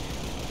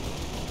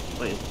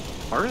 Wait,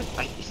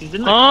 he's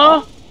in the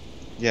call?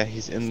 Yeah,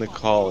 he's in the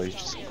call. He's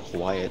just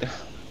quiet.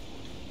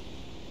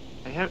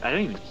 I don't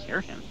even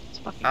hear him. It's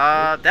fucking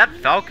that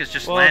Valk is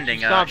just landing.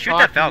 Shoot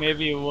that Valk.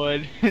 Maybe it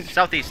would.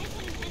 Southeast.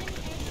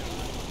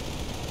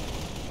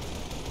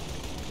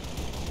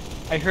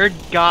 I heard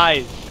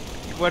guys.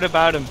 What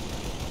about him?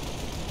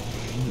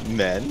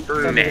 Men?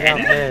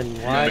 Men?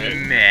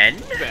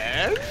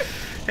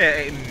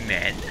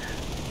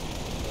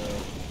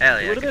 Hell yeah,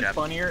 it would have been job.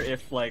 funnier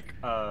if, like,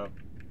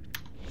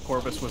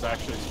 Corvus was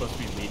actually supposed to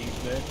be leading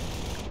today.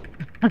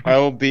 I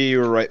will be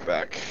right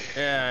back.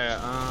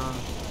 Yeah,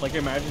 like,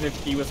 imagine if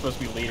he was supposed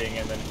to be leading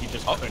and then he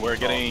just we're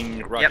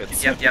getting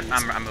rockets. Yep,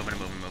 I'm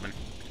moving.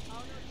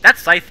 That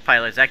Scythe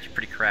pilot is actually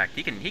pretty cracked.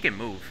 He can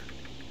move.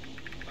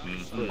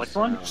 Which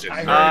one?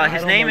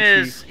 His name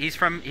is, his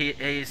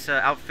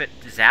outfit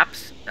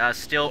Zaps,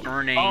 still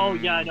earning Oh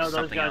yeah, I know,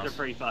 those guys else. are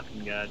pretty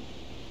fucking good.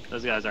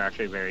 Those guys are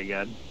actually very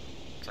good.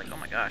 It's like, oh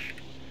my gosh.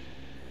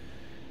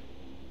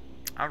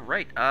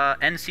 Alright,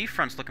 NC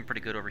front's looking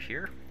pretty good over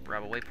here.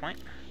 Bravo waypoint.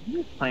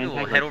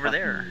 We'll head over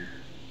there.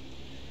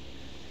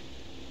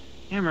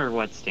 I can't remember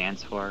what it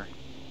stands for.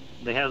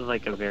 They have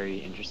like a very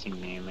interesting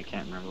name. I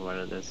can't remember what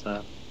it is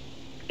though.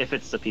 If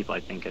it's the people I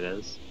think it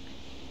is.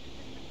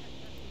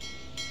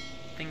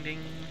 Ding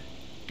ding.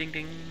 Ding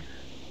ding.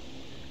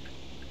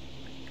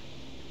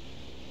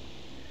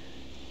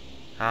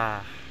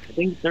 Ah. I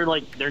think they're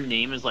like, their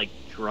name is like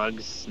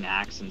drugs,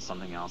 snacks, and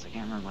something else. I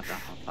can't remember what the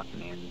fucking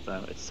name is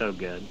though. It's so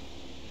good.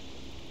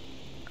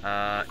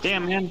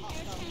 Damn man.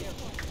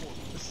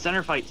 The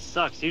center fight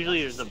sucks.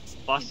 Usually there's a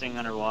busting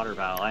underwater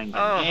battle. I ain't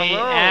gonna Hey,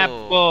 hello.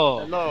 Apple.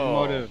 Hello.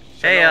 Motive.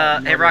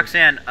 Hey,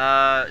 Roxanne.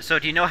 So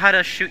do you know how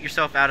to shoot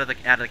yourself out of the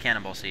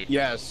cannonball seat?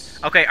 Yes.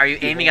 Okay. Are you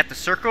aiming at the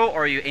circle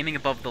or are you aiming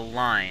above the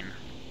line?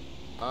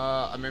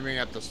 I'm aiming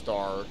at the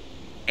star.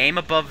 Aim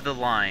above the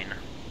line.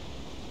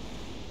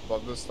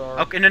 Above the star?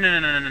 Okay.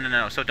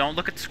 No. So don't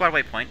look at the squad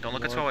waypoint. Don't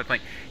look at the squad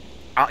waypoint.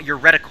 Your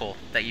reticle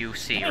that you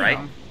see, right?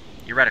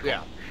 Your reticle.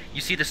 Yeah. You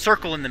see the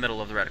circle in the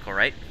middle of the reticle,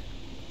 right?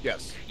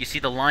 Yes. You see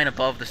the line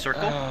above the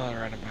circle?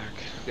 Right back.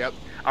 Yep.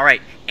 All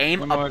right,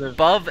 aim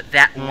above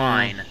that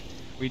line.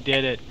 We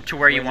did it. To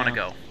where you want to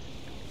go.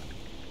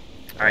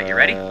 All right, you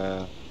ready?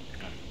 Alright.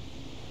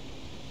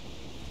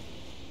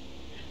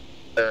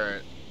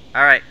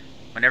 All right,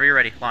 whenever you're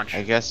ready, launch.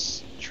 I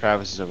guess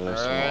Travis is over there,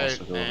 so I'll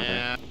also go over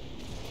there.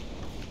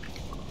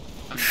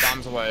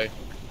 Bombs away.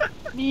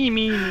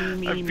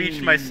 I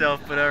beached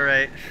myself, but all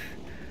right.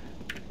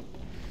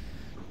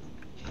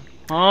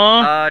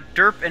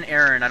 Derp and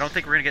Aaron, I don't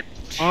think we're gonna get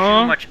too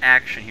much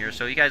action here.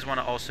 So you guys want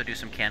to also do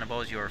some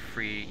cannonballs? You are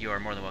free. You are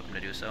more than welcome to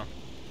do so.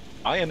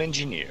 I am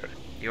engineer.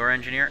 You are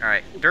engineer. All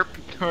right,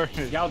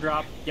 Derp. Gal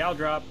drop.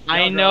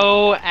 I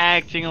know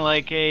acting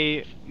like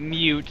a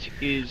mute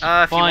is if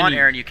funny. you want,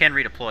 Aaron, you can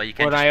redeploy. You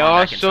can. But just I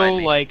also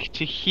like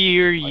to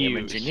hear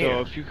you. So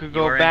if you could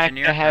go back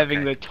to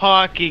having the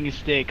talking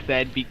stick,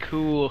 that'd be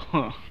cool.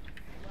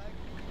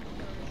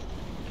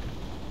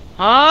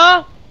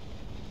 Huh?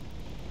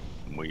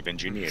 We've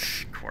engineered.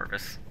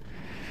 Corvus.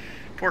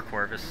 Poor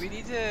Corvus. We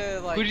need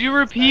to like. Could you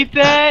repeat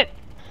that?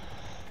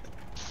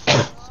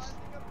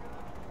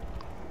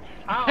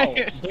 Ow!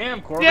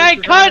 Damn, Corvus. Yeah, I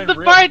cut the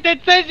part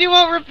that says you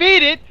won't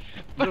repeat it,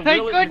 but I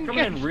couldn't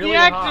get really the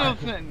actual hot.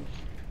 sentence.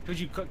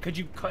 Could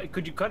you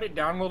cut it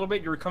down a little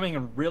bit? You're coming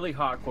in really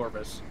hot,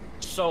 Corvus.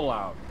 So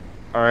loud.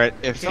 All right,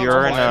 if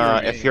you're in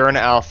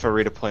Alpha,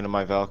 redeploy to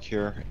my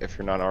Valkyr. If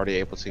you're not already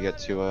able to get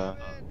to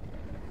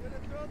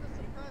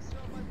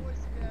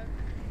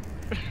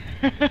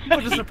Put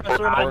a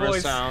suppressor on my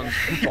voice.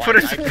 Put a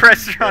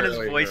suppressor on his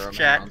voice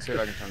chat. See if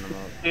I can turn them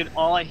up. Dude,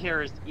 all I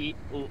hear is eat.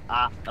 Ooh,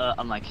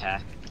 I'm like,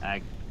 heck.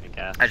 I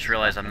guess. I just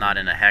realized I'm not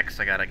in a hex.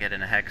 I gotta get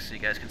in a hex so you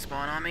guys can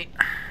spawn on me.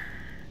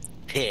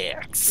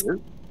 Hex.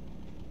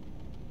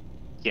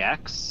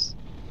 Gex?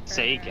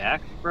 Say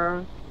Gex,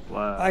 bro?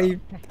 What?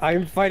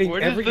 I'm fighting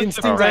every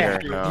instant I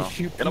have to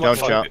shoot people. Don't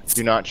jump.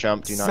 Do not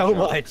jump. Do not so jump.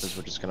 much. Because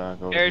we're just gonna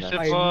go.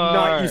 I'm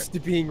not used to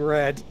being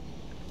red.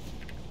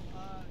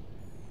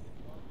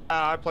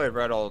 I played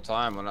red all the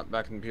time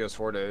back in the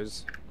PS4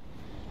 days.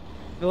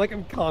 I feel like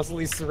I'm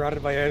constantly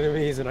surrounded by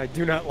enemies, and I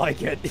do not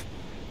like it.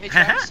 Hey,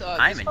 Travis,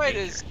 this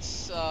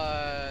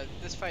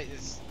fight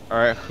is. All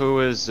right, who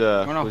is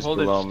I'm gonna who's hold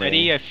below it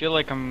steady. me? I feel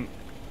like I'm.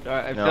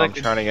 I feel No, like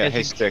I'm trying to get.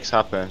 Hey, Sticks,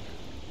 hop in.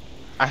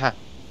 Aha.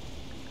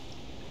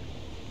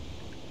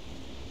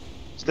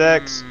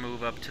 Sticks.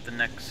 Move up to the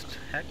next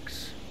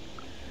hex.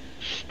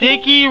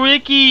 Sticky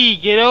Ricky,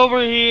 get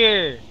over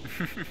here.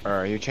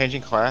 Are you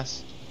changing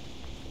class?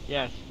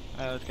 Yes.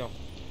 Let's go.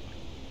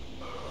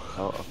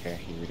 Oh, okay.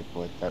 He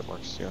redeployed. That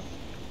works too. What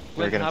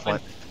We're gonna happened?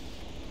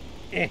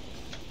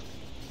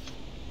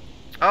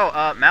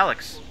 Oh,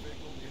 Malix.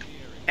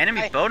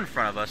 Enemy boat in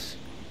front of us.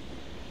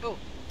 Oh.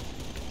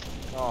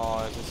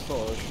 Oh, is it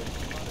still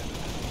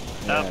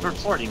Oshur? For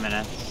 40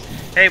 minutes.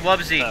 Hey,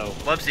 Wubsy.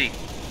 Wubsy.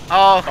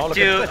 Oh,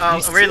 dude.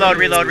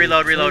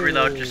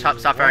 Reload. Just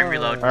stop firing,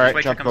 reload.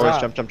 Alright, jump, boys.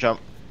 Jump.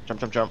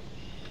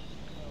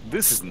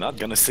 This is not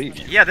gonna save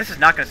you. Yeah, this is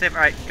not gonna save.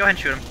 Alright, go ahead and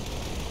shoot him.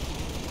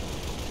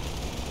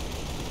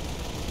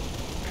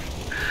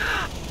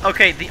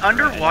 Okay, the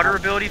underwater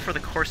ability for the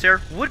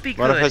Corsair would be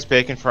good. One of us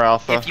bacon for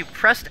Alpha. If you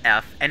pressed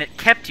F and it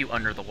kept you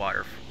under the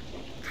water,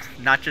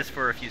 not just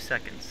for a few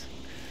seconds.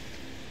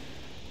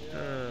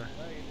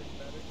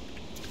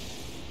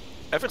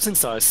 Ever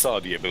since I saw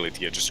the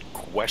ability, I just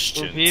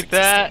questioned. Repeat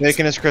that.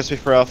 Bacon is crispy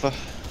for Alpha.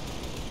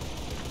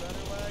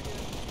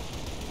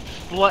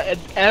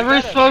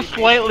 Ever so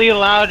slightly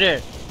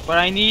louder, but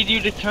I need you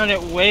to turn it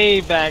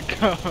way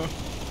back up.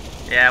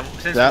 Yeah,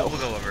 since we'll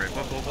go over it.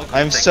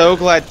 I'm so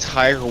glad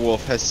Tiger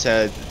Wolf has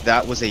said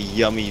that was a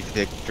yummy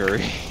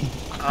victory.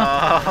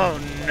 Oh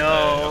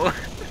no.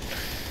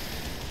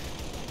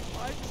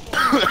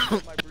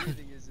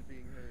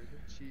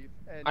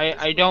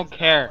 I don't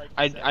care.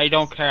 I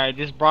don't care. I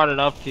just brought it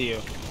up to you.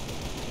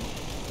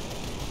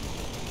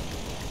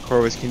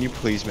 Corvus, can you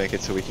please make it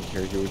so we can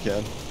hear you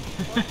again?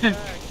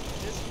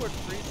 Discord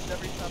freezes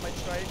every time I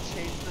try and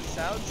change the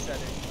sound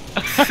setting.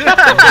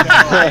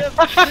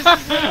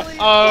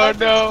 Oh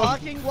no!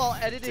 Talking while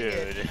editing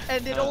it,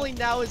 and it only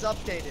now is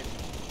updated.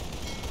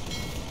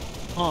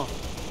 Huh?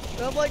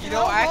 And I'm like,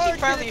 I actually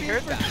finally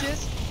heard that.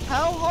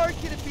 How hard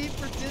can it be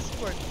for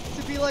Discord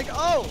to be like,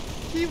 oh,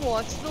 he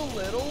wants it a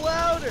little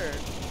louder?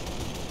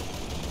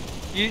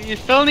 You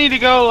still need to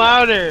go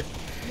louder.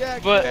 Yeah,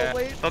 but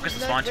wait focus the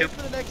spawn tube. Wait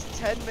for the next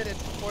 10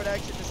 minutes before it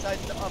actually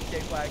decides to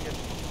update wagon.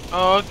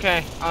 Oh,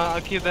 okay.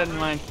 I'll keep that in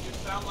mind.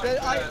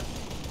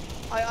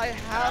 I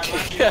have.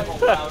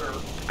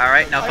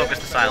 Alright, now focus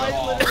the silent.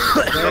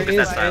 Focus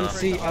that silent.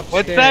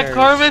 What's that,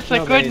 Corvus? I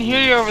couldn't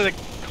hear you over the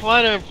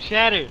clutter of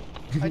chatter.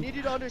 I need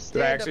you to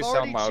understand, I've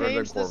already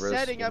changed the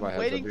setting, I'm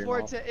waiting for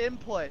it to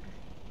input.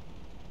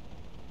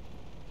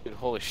 Dude,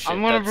 holy shit.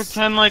 I'm gonna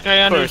pretend like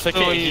I understood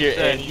what you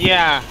said.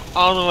 Yeah,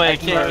 all the way. I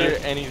can't hear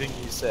anything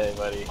you say,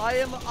 buddy. I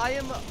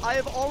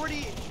have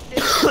already...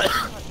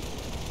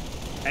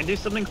 And do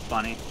something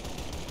funny.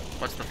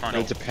 What's the funny?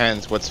 It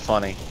depends. What's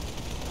funny?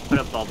 Put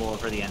a bubble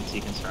over the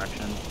NC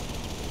construction.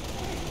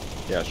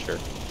 Yeah, sure.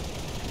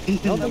 I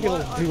don't think it'll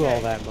do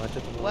all that much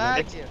at the moment.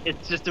 Wagon.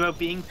 It's just about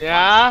being fun.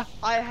 Yeah?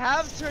 I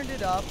have turned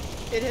it up.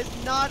 It has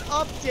not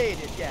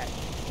updated yet.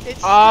 It's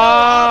still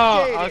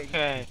updating.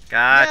 Okay.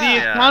 Gotcha. See,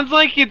 it sounds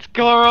like it's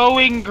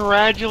growing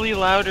gradually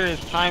louder as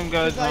time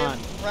goes I on.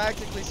 am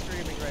practically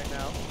screaming right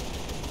now.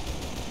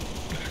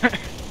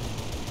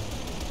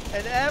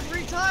 And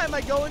every time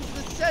I go into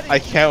the settings, I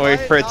can't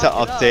wait for it to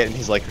knock update, and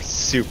he's like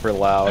super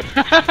loud.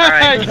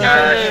 Alright, shoot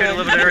a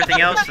little bit of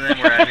everything else, and then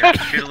we're out here.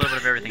 Shoot a little bit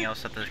of everything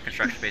else at the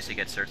construction base to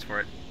get certs for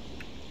it.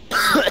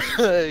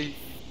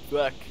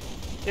 Fuck.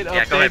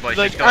 Yeah, go ahead, boys.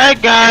 Like, just go ahead.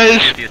 alright,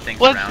 guys, Do a few things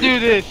let's around. do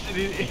this.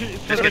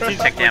 Just get some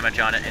tick damage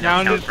on it, and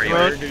it'll count for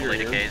your fully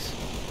decays.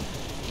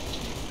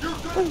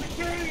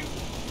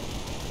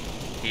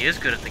 He is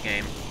good at the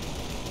game.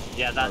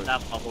 Yeah, that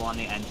bubble on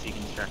the NC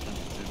construction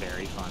is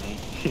very funny.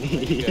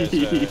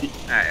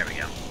 Alright, there we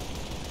go.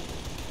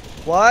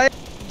 Why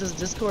does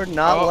Discord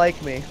not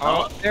like me?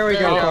 Oh, there we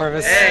go,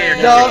 Corvus. Hey,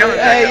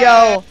 hey,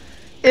 yo!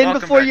 In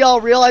Welcome before back.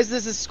 y'all realize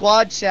this is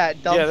squad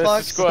chat, dumb fucks.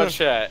 This is squad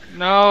chat.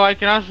 No, I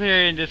can also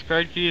hear you in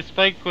Discord. Can you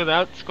spike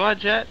without squad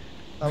chat?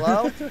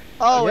 Hello?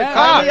 Oh, Yeah. it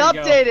finally Ah,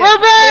 updated. we're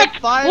back!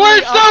 It finally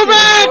We're so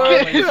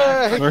updated.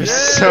 back! We're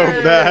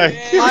so back.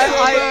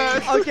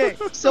 Okay,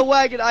 so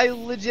Wagon, I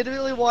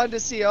legitimately wanted to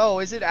see, oh,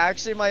 is it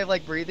actually my,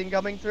 like, breathing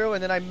coming through?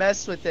 And then I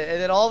messed with it,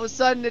 and then all of a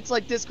sudden, it's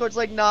like, Discord's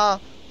like, nah,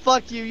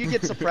 fuck you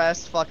get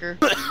suppressed, fucker.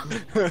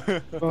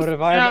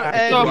 Motive, I'm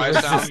and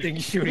resisting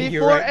shooting you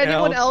before right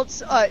anyone now.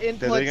 else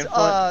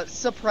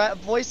inputs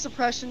voice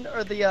suppression,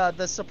 or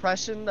the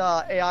suppression,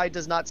 AI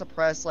does not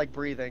suppress, like,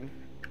 breathing.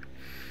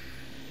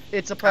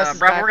 It suppresses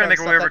Bravo, we're gonna background make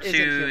our way over stuff that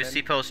isn't to human.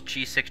 C-Post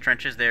G6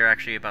 trenches. They're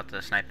actually about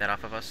to snipe that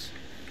off of us.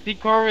 See,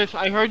 Corvus,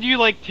 I heard you,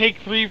 like, take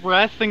 3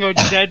 breaths and go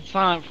dead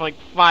silent for, like,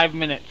 5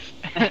 minutes.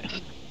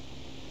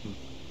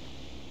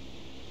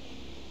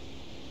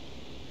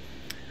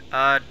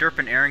 Derp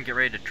and Aaron, get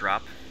ready to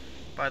drop,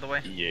 by the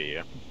way.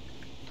 Yeah.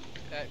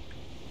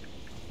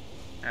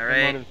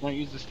 Alright. Don't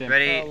use the stim.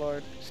 Ready, Oh,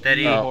 Lord.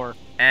 steady, No.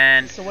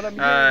 and So what I'm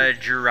hearing,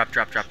 drop.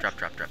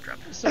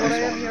 so what I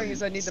am hearing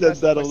is I need to Said mess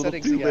that with a my little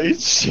settings too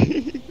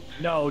again. late.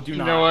 No, do You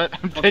not. know what?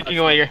 I'm taking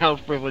away your health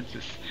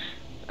privileges.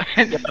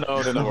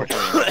 No, they're not working.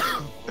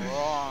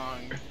 Wrong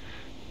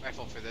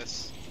rifle for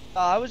this.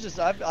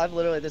 I've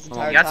literally this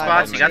entire You got time.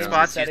 spots, I've you got changed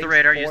spots, the use the settings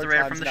radar, use 4 the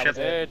radar times from the and that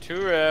ship. was it.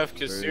 Hey, 2ref,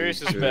 because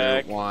Sirius is 3, 2,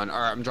 back. 1.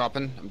 Alright, I'm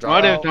dropping. I'm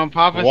dropping. Motive, don't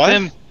pop a What?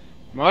 stim.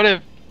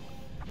 Motive.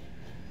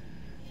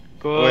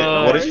 Good.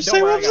 Wait, what did you say,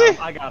 Don't worry, Ramsey?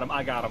 I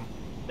got him.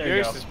 There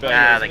you Sirius go. is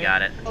back. Ah, they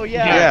got it. Oh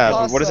yeah. Yeah, but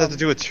awesome. what does that have to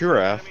do with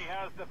Turaf?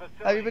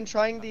 Have you been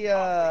trying the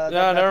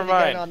No, never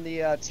mind. on the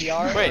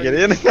TR? Wait, Or get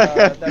in.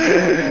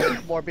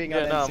 that's more being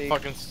on Yeah, no, I'm NC?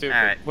 fucking stupid.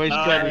 Alright. Wait,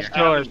 No, that is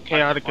still as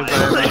chaotic as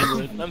I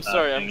remember. I'm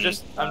sorry, I'm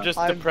just I'm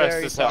depressed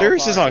very as hell. sorry.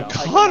 Darius is on I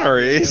cannot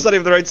Connery. hear It's you. not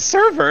even the right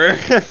server.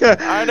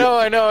 I know.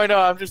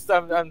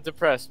 I'm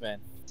depressed, man.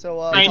 So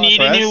I need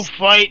a new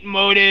fight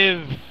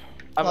motive.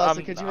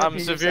 Plaza, could you I'm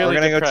repeat severely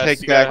We're gonna go depressed.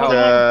 take You gotta back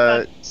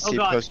help me. C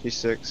post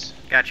B6.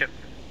 Gotcha.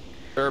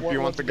 Derp,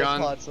 you want the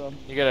gun?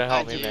 You gotta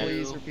help me, man.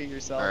 Please repeat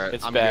yourself. Alright,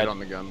 It's I'm bad. good on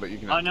the gun, but you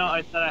can. Oh no,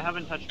 I said I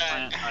haven't touched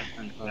plant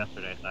since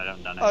yesterday, so I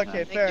haven't done it.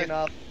 Okay, fair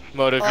enough.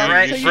 Motive,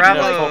 Alright, you so should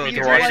Bravo, have told me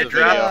get to ready watch to the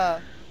drop.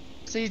 video.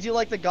 So you do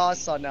like the Gauss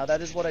son now?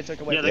 That is what I took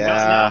away. Yeah, from the it.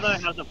 guy now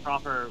that has a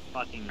proper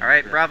fucking.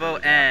 Alright, Bravo,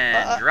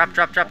 and drop.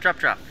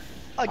 Again,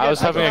 I was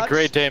having a cannot-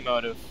 great day,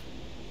 Motive.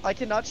 I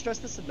cannot stress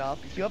this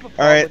enough. If you have a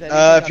problem Alright, with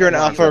anything if you're an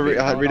on alpha, the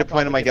I'll redeploying to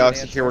probably my give you an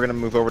galaxy here, we're gonna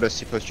move over to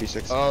C post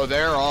G6. Oh,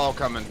 they're all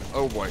coming.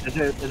 Oh boy. Is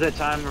it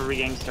time for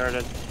getting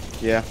started?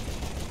 Yeah.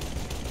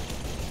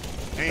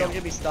 Don't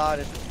get me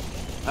started.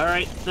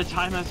 Alright, the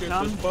time has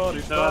come. So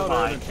have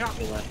I.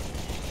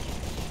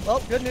 Well,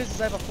 good news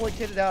is I have a fully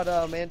kitted out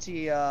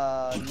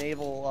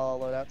anti-naval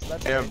loadout, so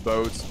that's They great. have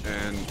boats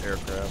and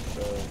aircraft.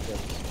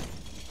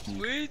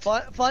 Sweet.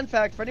 Fun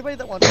fact, for anybody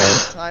that wants to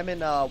spend time in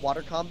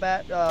water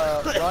combat,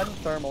 run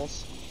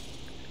thermals.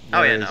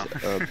 Oh yeah, no.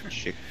 There's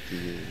objective.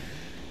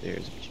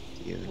 There's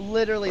objective.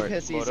 Literally Right,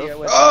 piss photo? easier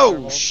with Oh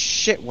thermals.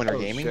 shit! Winter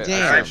Gaming. shit.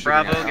 Damn. Alright,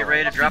 Bravo, get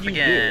ready to drop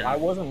again. I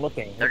wasn't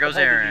looking. There goes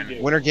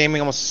Aaron. Winter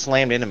Gaming almost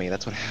slammed into me.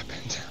 That's what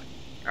happened.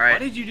 Why Alright,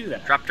 did you do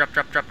that? drop.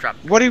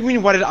 What do you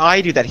mean? Why did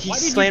I do that? He Why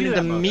did you slammed do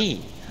into that, Motive?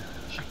 me.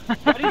 Why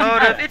did you do Motive,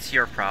 that? it's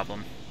your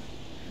problem.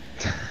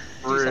 Do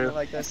something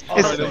like this.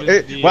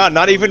 Wow,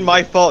 not even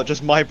my fault,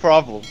 just my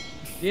problem.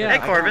 Hey,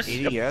 Corvus.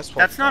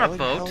 That's not a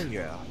boat.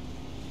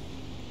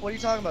 What are you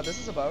talking about? This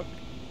is a boat.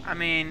 I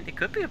mean, it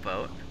could be a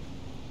boat.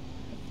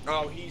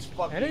 Oh, he's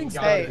fucking. I didn't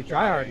Hey.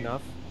 try hard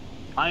enough.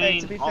 I Hey,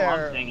 mean, to be all I'm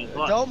fair, saying is,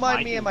 look, don't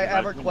mind me I and my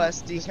think the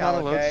EverQuest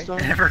decal, okay?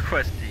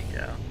 EverQuest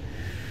decal.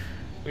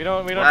 We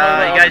don't. You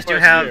talk guys do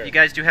about have here. you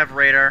guys do have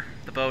radar.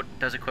 The boat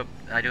does equip.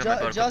 I do have my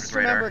boat Just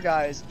equipped with remember,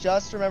 radar. guys.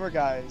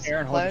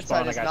 Aaron, hold your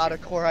spawn, Planteside I is got not you. a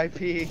core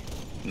IP.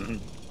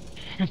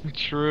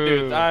 True.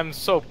 Dude, I'm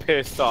so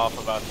pissed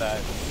off about that.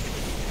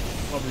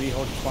 Hold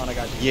your spawn, I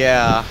got you.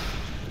 Yeah.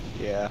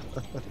 Yeah.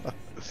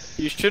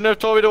 You shouldn't have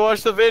told me to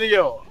watch the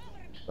video.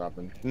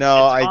 dropping.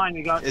 No, it's fine.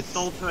 We got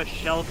sold to a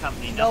shell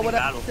company. No, what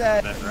I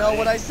said. It, right? No,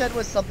 what I said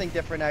was something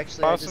different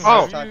actually.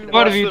 Oh,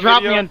 what if you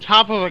dropped me on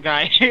top of a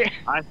guy?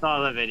 I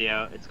saw the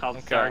video. It's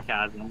called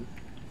sarcasm.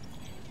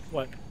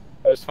 What?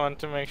 I just wanted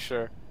to make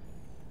sure.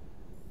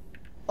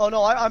 Oh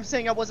no, I'm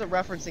saying I wasn't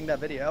referencing that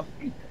video.